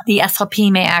 the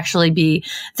SLP may actually be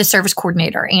the service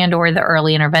coordinator and or the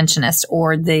early interventionist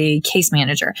or the case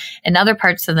manager. In other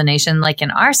parts of the nation, like in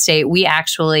our state, we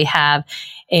actually have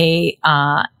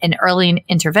an early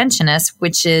interventionist,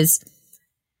 which is,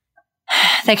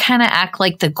 they kind of act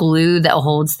like the glue that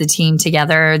holds the team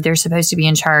together. They're supposed to be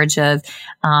in charge of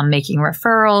making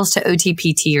referrals to OT,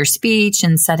 PT, or speech,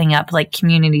 and setting up like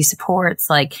community supports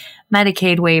like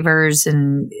Medicaid waivers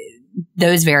and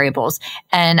those variables.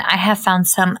 And I have found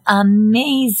some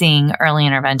amazing early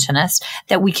interventionists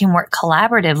that we can work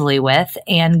collaboratively with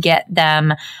and get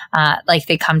them,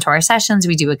 they come to our sessions,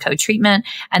 we do a co-treatment,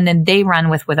 and then they run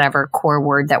with whatever core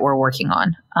word that we're working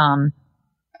on.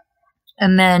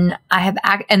 And then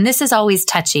and this is always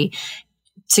touchy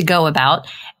to go about.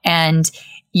 And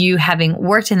you, having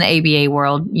worked in the ABA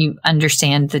world, you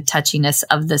understand the touchiness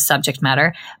of the subject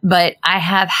matter. But I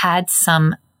have had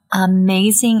some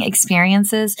amazing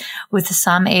experiences with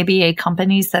some ABA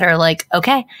companies that are like,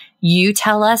 okay, you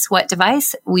tell us what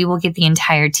device, we will get the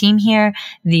entire team here,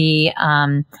 the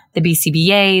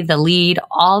BCBA, the lead,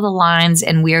 all the lines,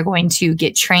 and we are going to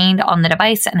get trained on the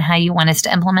device and how you want us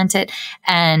to implement it.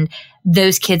 And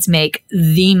those kids make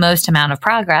the most amount of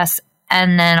progress.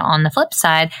 And then on the flip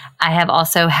side, I have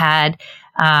also had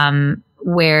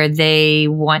where they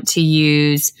want to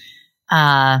use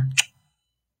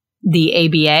the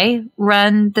ABA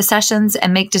run the sessions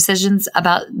and make decisions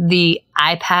about the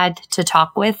iPad to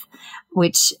talk with,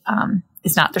 which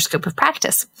is not their scope of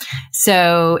practice.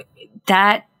 So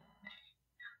that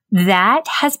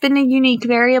has been a unique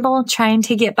variable, trying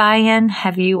to get buy-in.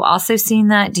 Have you also seen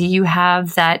that? Do you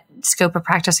have that scope of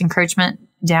practice encroachment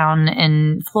down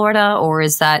in Florida, or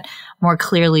is that more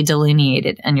clearly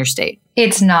delineated in your state?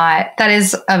 It's not. That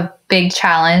is a big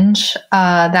challenge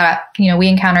that, we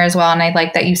encounter as well. And I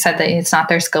like that you said that it's not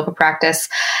their scope of practice.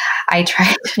 I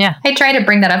try to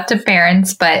bring that up to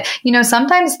parents, but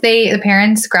sometimes the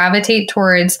parents gravitate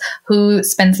towards who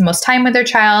spends the most time with their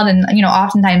child. And,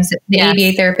 oftentimes the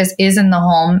ABA therapist is in the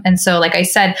home. And so, like I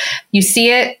said, you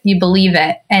see it, you believe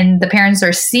it, and the parents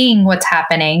are seeing what's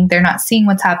happening. They're not seeing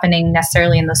what's happening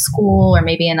necessarily in the school or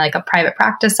maybe in like a private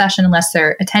practice session unless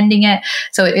they're attending it.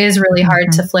 So it is really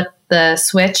hard to flip the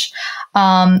switch.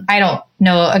 I don't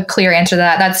know a clear answer to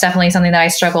that. That's definitely something that I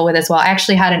struggle with as well. I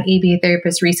actually had an ABA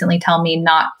therapist recently tell me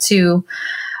not to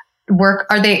work,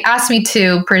 or they asked me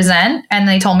to present and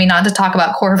they told me not to talk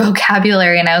about core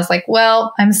vocabulary. And I was like,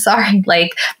 well, I'm sorry.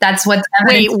 Like that's what's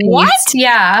evidence-based. Wait, what?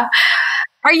 Yeah.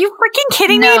 Are you freaking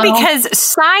kidding me? Because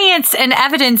science and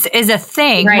evidence is a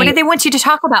thing. Right. What do they want you to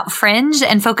talk about? Fringe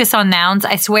and focus on nouns?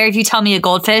 I swear, if you tell me a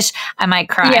goldfish, I might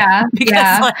cry. Yeah.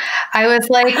 I was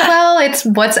like, well, it's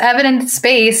what's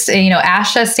evidence-based.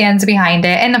 ASHA stands behind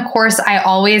it. And of course, I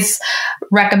always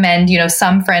recommend,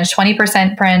 some French,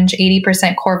 20% French,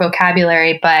 80% core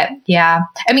vocabulary. But yeah,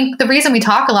 I mean, the reason we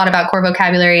talk a lot about core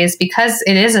vocabulary is because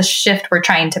it is a shift we're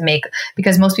trying to make,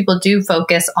 because most people do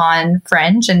focus on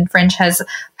French, and French has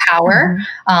power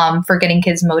for getting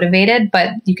kids motivated,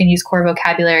 but you can use core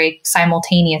vocabulary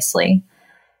simultaneously.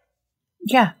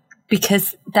 Yeah,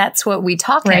 because that's what we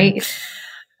talk right. In.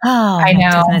 Oh, I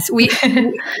know.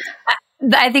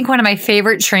 I think one of my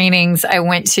favorite trainings I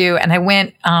went to, and I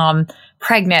went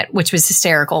pregnant, which was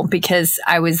hysterical because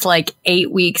I was like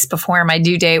 8 weeks before my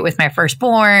due date with my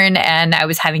firstborn, and I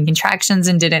was having contractions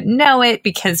and didn't know it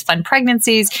because fun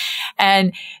pregnancies.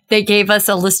 And they gave us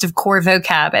a list of core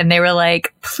vocab, and they were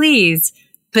like, please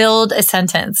build a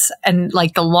sentence, and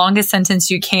like the longest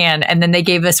sentence you can. And then they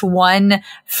gave us one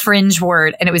fringe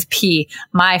word, and it was P.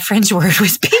 My fringe word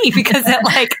was P because at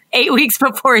like 8 weeks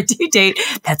before a due date,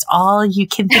 that's all you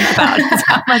can think about is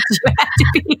how much you have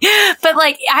to be. But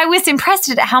like, I was impressed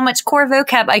at how much core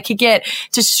vocab I could get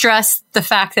to stress the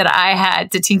fact that I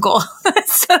had to tinkle.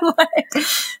 So like,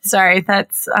 sorry,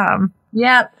 that's,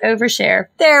 overshare.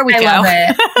 There we go. I love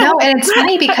it. No, and it's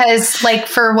funny because like,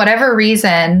 for whatever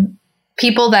reason,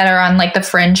 people that are on like the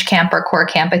fringe camp or core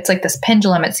camp, it's like this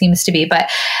pendulum, it seems to be, but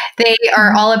they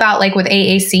are all about like with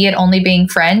AAC, it only being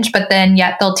French, but then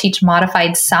yet they'll teach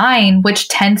modified sign, which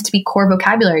tends to be core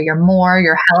vocabulary, your more,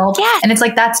 your help. Yes. And it's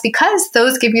like, that's because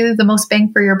those give you the most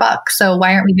bang for your buck. So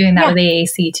why aren't we doing that with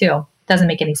AAC too? Doesn't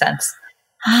make any sense.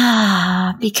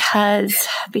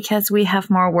 Because we have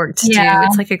more work to do.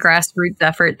 It's like a grassroots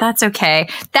effort. That's okay.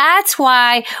 That's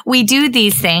why we do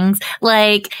these things,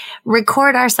 like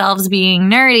record ourselves being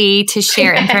nerdy to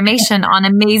share information on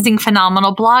amazing,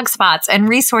 phenomenal blog spots and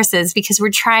resources, because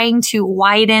we're trying to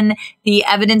widen the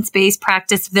evidence-based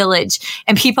practice village.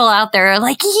 And people out there are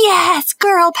like, yes,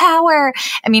 girl power.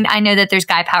 I mean, I know that there's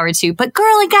guy power too, but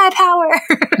girly guy power.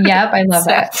 Yep. I love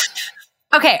that.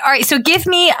 Okay. All right. So give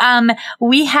me,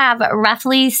 we have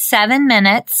roughly 7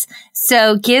 minutes.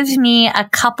 So give me a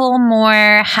couple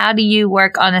more. How do you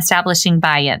work on establishing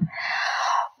buy-in?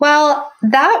 Well,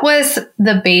 that was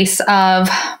the base of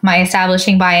my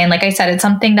establishing buy-in. Like I said, it's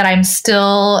something that I'm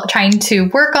still trying to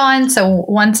work on. So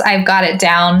once I've got it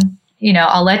down,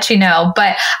 I'll let you know.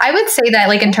 But I would say that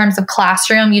like in terms of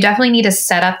classroom, you definitely need to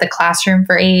set up the classroom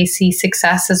for AAC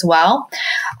success as well.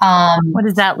 What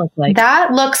does that look like?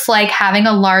 That looks like having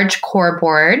a large core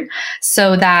board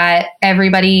so that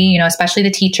everybody, especially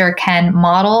the teacher, can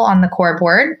model on the core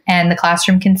board and the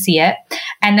classroom can see it.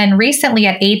 And then recently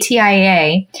at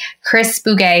ATIA, Chris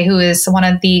Bouguet, who is one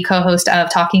of the co-hosts of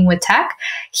Talking with Tech,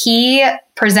 he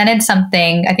presented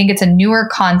something, I think it's a newer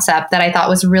concept that I thought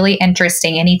was really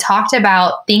interesting. And he talked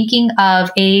about thinking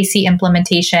of AAC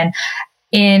implementation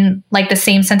in like the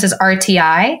same sense as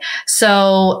RTI.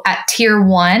 So at tier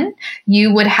 1,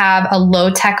 you would have a low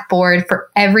tech board for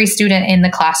every student in the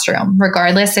classroom,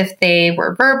 regardless if they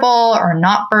were verbal or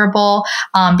not verbal.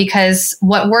 Because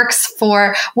what works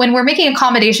for when we're making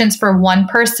accommodations for one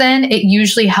person, it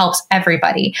usually helps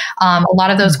everybody. A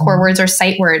lot of those core words are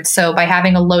sight words. So by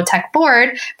having a low tech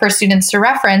board for students to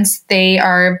reference, they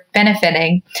are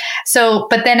benefiting. So,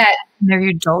 but then they're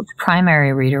your adult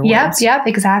primary reader words. Yep,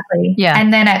 exactly. Yeah.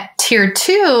 And then at tier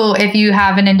 2, if you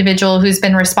have an individual who's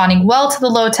been responding well to the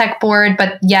low tech board,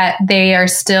 but yet they are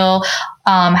still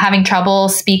having trouble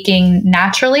speaking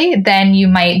naturally, then you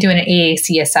might do an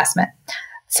AAC assessment.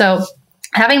 So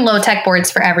having low tech boards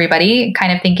for everybody,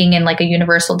 kind of thinking in like a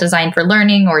universal design for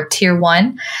learning or tier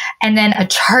 1, and then a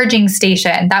charging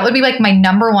station. That would be like my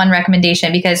number one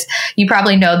recommendation, because you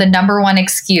probably know the number one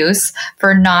excuse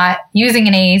for not using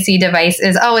an AAC device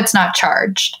is, oh, it's not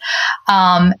charged.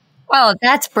 Oh,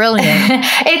 that's brilliant.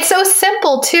 It's so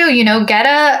simple too. Get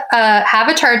have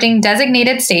a charging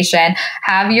designated station,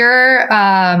 have your,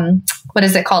 what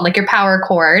is it called? Like your power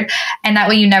cord. And that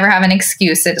way you never have an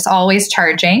excuse. It's always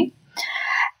charging.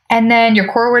 And then your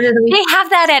core word of the week. They have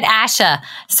that at ASHA.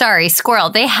 Sorry, squirrel.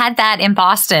 They had that in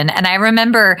Boston. And I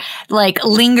remember like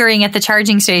lingering at the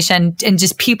charging station and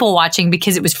just people watching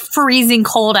because it was freezing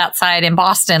cold outside in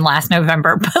Boston last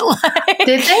November. But like,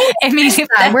 Did they? I mean,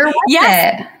 Where was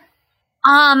it?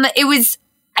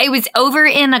 It was over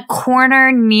in a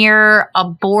corner near a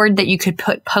board that you could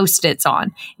put Post-its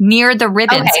on, near the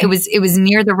ribbons. Okay. It was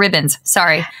near the ribbons.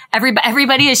 Sorry.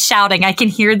 Everybody is shouting. I can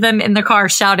hear them in the car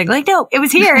shouting like, no, it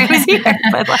was here. It was here.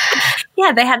 But like,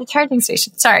 yeah, they had a charging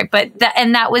station. Sorry. But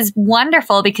that was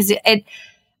wonderful because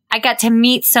I got to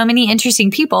meet so many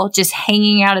interesting people just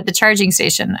hanging out at the charging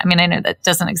station. I mean, I know that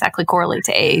doesn't exactly correlate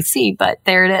to AAC, but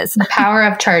there it is. The power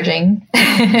of charging.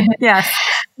 Yes.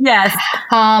 Yes.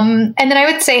 And then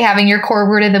I would say having your core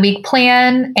word of the week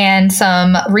plan and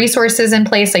some resources in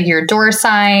place, like your door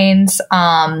signs,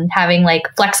 having like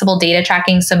flexible data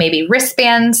tracking. So maybe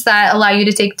wristbands that allow you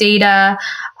to take data.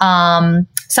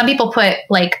 Some people put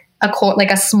like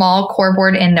a small core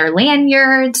board in their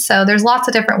lanyard. So there's lots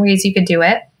of different ways you could do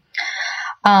it.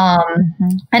 And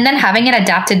then having an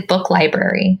adapted book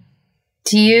library.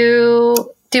 Do you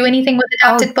do anything with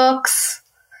adapted books?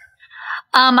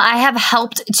 I have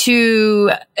helped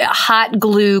to hot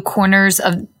glue corners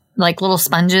of like little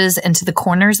sponges into the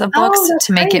corners of books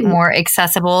to make it more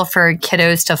accessible for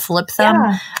kiddos to flip them.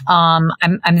 Yeah.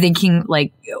 I'm thinking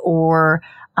like, or,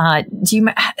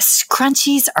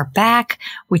 scrunchies are back,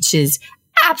 which is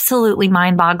absolutely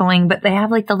mind-boggling, but they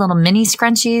have like the little mini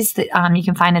scrunchies that you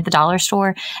can find at the dollar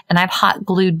store, and I've hot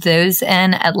glued those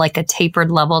in at like a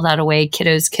tapered level that a way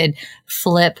kiddos could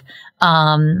flip.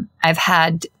 I've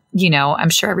had, I'm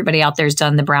sure everybody out there has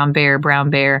done the brown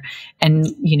bear and,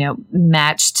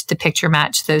 matched the picture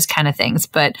match, those kind of things.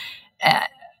 But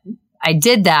I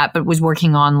did that, but was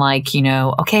working on like,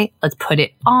 okay, let's put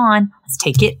it on, let's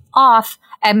take it off.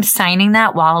 I'm signing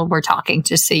that while we're talking,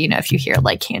 just so if you hear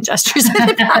like hand gestures in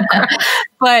the background.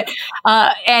 But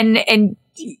and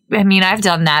I mean, I've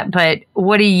done that. But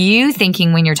what are you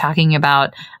thinking when you're talking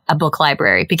about a book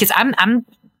library? Because I'm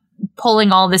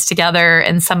pulling all this together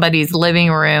in somebody's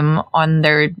living room on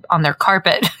their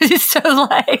carpet. So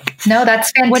like, no,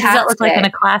 that's fantastic. What does that look like in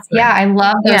a classroom? Yeah, I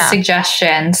love those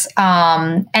suggestions.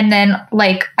 And then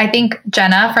like, I think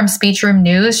Jenna from Speech Room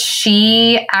News,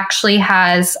 she actually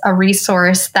has a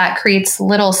resource that creates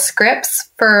little scripts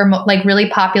for like really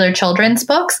popular children's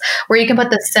books where you can put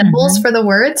the symbols for the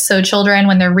words. So children,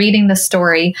 when they're reading the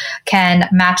story, can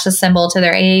match the symbol to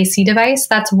their AAC device.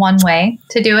 That's one way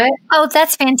to do it. Oh,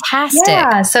 that's fantastic.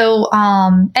 Yeah. So,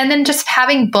 and then just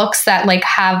having books that like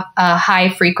have a high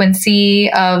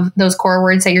frequency of those core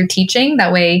words that you're teaching.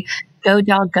 That way. Go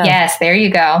dog go. Yes. There you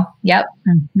go. Yep.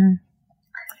 Mm-hmm.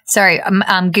 Sorry,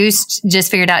 Goose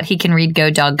just figured out he can read Go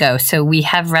Dog Go. So we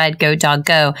have read Go Dog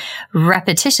Go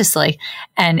repetitiously,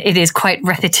 and it is quite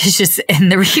repetitious in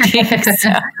the reading. So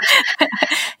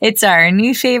it's our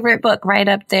new favorite book, right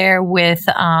up there with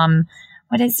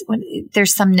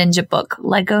there's some ninja book,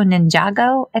 Lego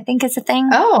Ninjago, I think is a thing.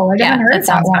 Oh, I haven't heard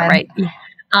that one. Right.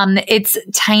 It's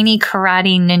tiny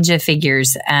karate ninja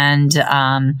figures, and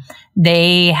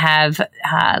they have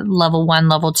level 1,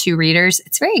 level 2 readers.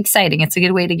 It's very exciting. It's a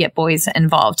good way to get boys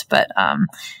involved. But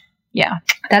yeah,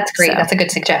 that's great. So, that's a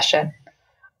good suggestion.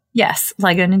 Yes,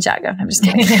 Lego Ninjago. I'm just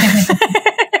kidding.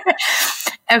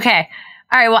 Okay.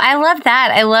 All right. Well, I love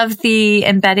that. I love the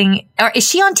embedding. Or is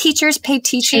she on Teachers, Paid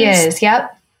Teachers? She is.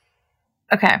 Yep.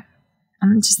 Okay.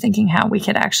 I'm just thinking how we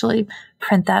could actually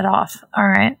print that off. All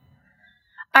right.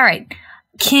 All right.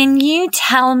 Can you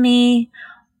tell me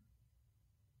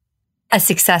a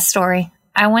success story?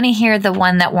 I want to hear the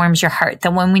one that warms your heart.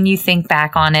 The one when you think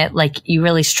back on it, like you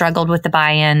really struggled with the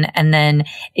buy-in and then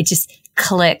it just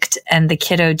clicked and the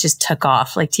kiddo just took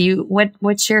off. Like,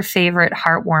 what's your favorite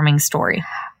heartwarming story?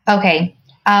 Okay.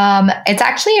 It's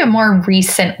actually a more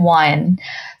recent one.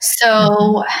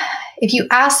 So if you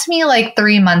asked me like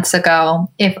 3 months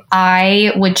ago, if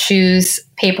I would choose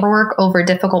paperwork over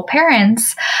difficult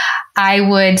parents, I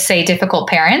would say difficult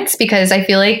parents, because I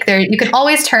feel like you can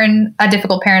always turn a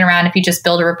difficult parent around if you just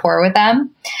build a rapport with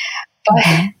them. But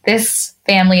this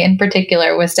family in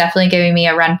particular was definitely giving me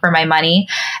a run for my money.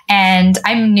 And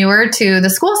I'm newer to the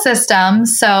school system.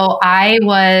 So I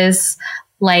was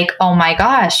like, oh my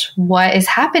gosh, what is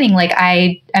happening? Like,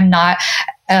 I am not,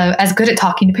 as good at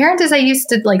talking to parents as I used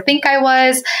to think I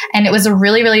was. And it was a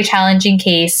really, really challenging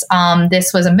case.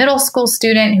 This was a middle school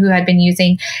student who had been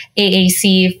using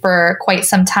AAC for quite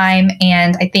some time.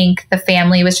 And I think the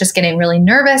family was just getting really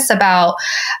nervous about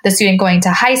the student going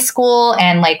to high school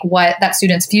and what that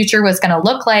student's future was going to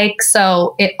look like.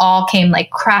 So it all came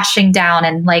crashing down,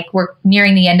 and we're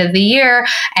nearing the end of the year.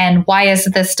 And why has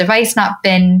this device not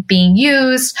been being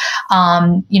used?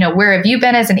 Where have you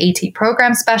been as an AT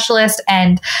program specialist?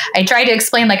 And I tried to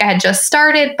explain I had just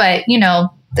started, but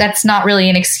that's not really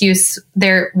an excuse.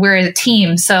 We're a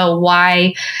team. So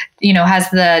why, has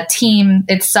the team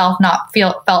itself not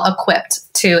felt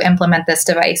equipped to implement this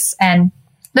device? And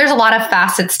there's a lot of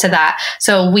facets to that.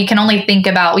 So we can't really think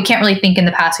in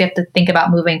the past. We have to think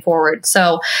about moving forward.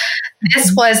 So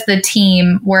this was the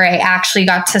team where I actually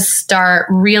got to start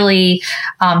really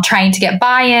trying to get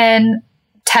buy-in,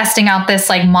 testing out this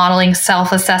modeling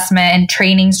self-assessment and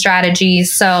training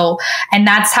strategies. So, and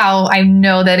that's how I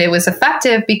know that it was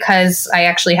effective, because I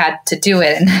actually had to do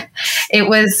it. And it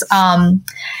was,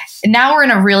 now we're in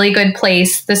a really good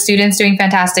place. The students doing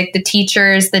fantastic. The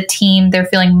teachers, the team, they're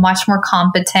feeling much more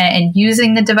competent in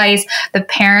using the device. The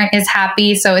parent is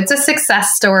happy. So it's a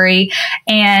success story.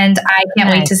 And I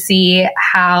can't wait to see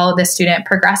how the student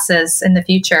progresses in the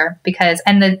future,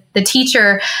 and the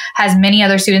teacher has many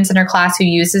other students in her class who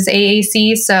uses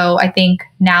AAC. So I think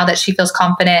now that she feels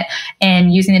confident in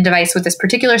using the device with this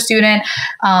particular student,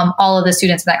 all of the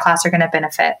students in that class are going to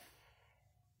benefit.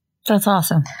 That's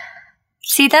awesome.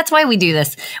 See, that's why we do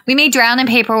this. We may drown in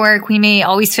paperwork. We may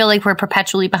always feel like we're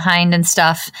perpetually behind and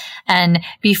stuff, and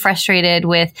be frustrated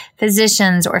with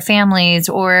physicians or families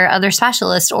or other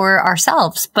specialists or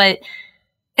ourselves. But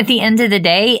at the end of the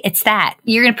day, it's that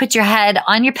you're going to put your head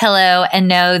on your pillow and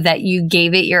know that you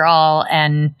gave it your all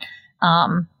and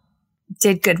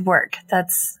did good work.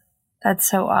 That's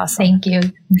so awesome. Thank you.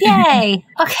 Yay.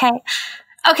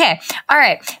 Okay. All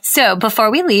right. So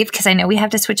before we leave, because I know we have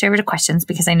to switch over to questions,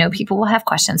 because I know people will have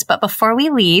questions, but before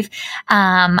we leave,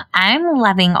 I'm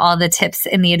loving all the tips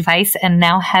and the advice, and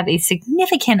now have a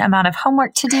significant amount of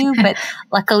homework to do. But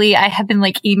luckily I have been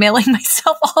emailing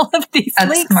myself all of these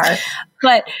links. Smart.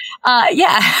 But,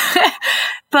 yeah,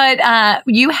 but,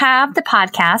 you have the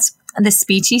podcast, the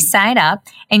Speechy Side Up,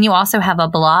 and you also have a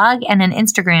blog and an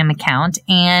Instagram account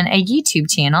and a YouTube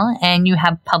channel, and you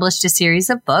have published a series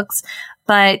of books.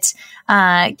 But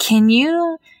can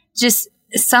you just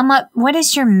sum up, what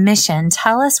is your mission?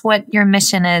 Tell us what your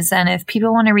mission is. And if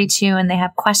people want to reach you and they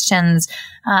have questions,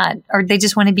 or they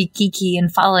just want to be geeky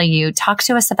and follow you, talk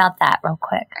to us about that real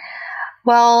quick.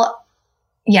 Well,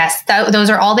 yes, those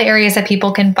are all the areas that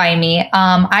people can find me.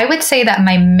 I would say that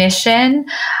my mission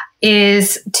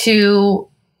is to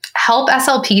help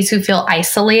SLPs who feel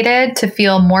isolated to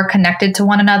feel more connected to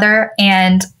one another,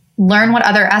 and learn what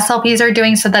other SLPs are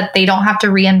doing so that they don't have to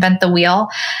reinvent the wheel.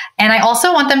 And I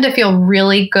also want them to feel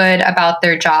really good about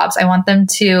their jobs. I want them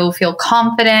to feel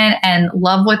confident and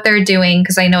love what they're doing,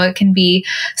 because I know it can be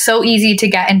so easy to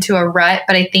get into a rut.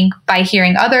 But I think by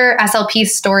hearing other SLP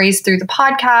stories through the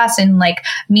podcast and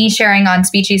me sharing on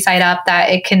Speechy Side Up,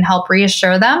 that it can help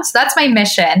reassure them. So that's my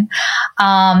mission.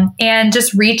 And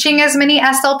just reaching as many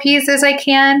SLPs as I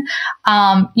can.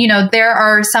 There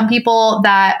are some people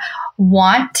that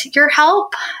want your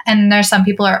help, and there's some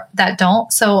people that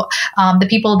don't. So the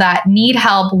people that need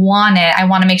help want it. I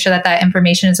want to make sure that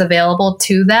information is available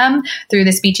to them through the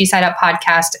Speechy Side Up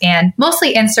podcast, and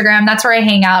mostly Instagram. That's where I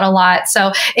hang out a lot.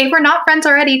 So if we're not friends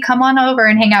already, come on over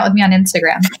and hang out with me on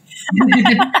Instagram.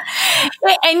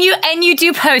 and you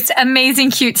do post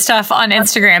amazing, cute stuff on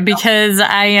Instagram, because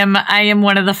I am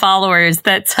one of the followers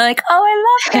that's oh, I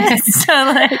love this.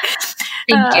 So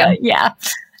Thank you. Yeah.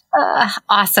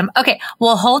 Awesome. Okay.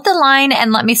 Well, hold the line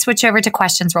and let me switch over to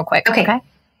questions real quick. Okay.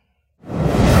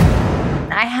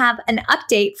 I have an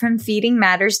update from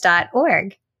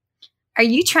feedingmatters.org. Are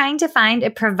you trying to find a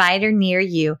provider near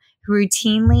you who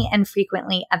routinely and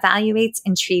frequently evaluates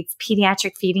and treats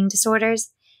pediatric feeding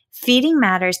disorders? Feeding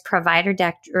Matters provider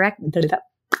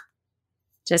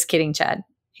Just kidding, Chad.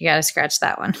 You got to scratch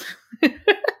that one.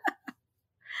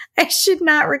 I should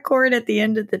not record at the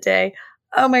end of the day.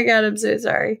 Oh my God, I'm so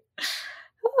sorry.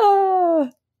 Oh.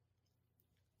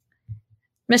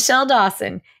 Michelle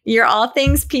Dawson, you're all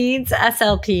things peds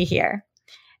SLP here.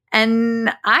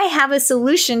 And I have a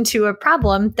solution to a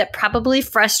problem that probably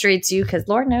frustrates you, because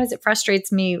Lord knows it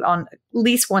frustrates me on at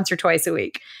least once or twice a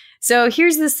week. So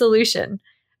here's the solution.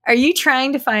 Are you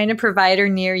trying to find a provider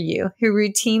near you who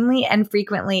routinely and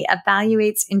frequently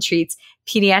evaluates and treats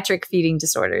pediatric feeding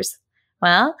disorders?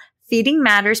 Well, Feeding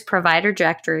Matters Provider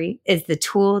Directory is the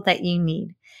tool that you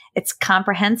need. It's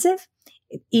comprehensive.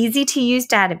 easy-to-use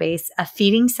database of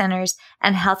feeding centers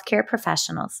and healthcare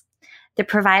professionals. The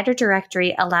provider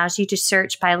directory allows you to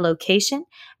search by location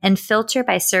and filter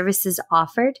by services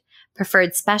offered,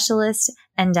 preferred specialists,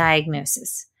 and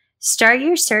diagnosis. Start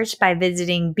your search by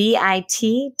visiting bit.ly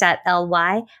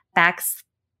 / I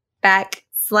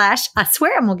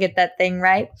swear I'm going to get that thing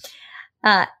right,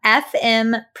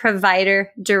 FM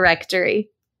Provider Directory.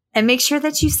 And make sure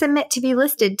that you submit to be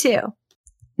listed too.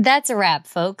 That's a wrap,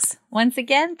 folks. Once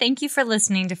again, thank you for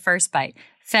listening to First Bite,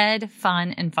 fed,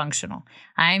 fun, and functional.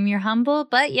 I am your humble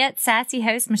but yet sassy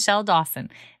host, Michelle Dawson,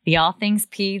 the All Things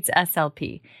Peds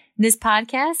SLP. This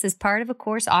podcast is part of a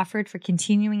course offered for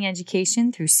continuing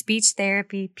education through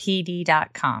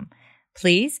SpeechTherapyPD.com.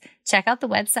 Please check out the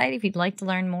website if you'd like to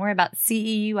learn more about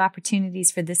CEU opportunities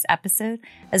for this episode,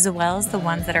 as well as the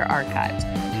ones that are archived.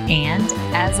 And,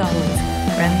 as always,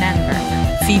 remember,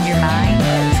 feed your mind,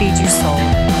 feed your soul,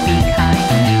 be kind,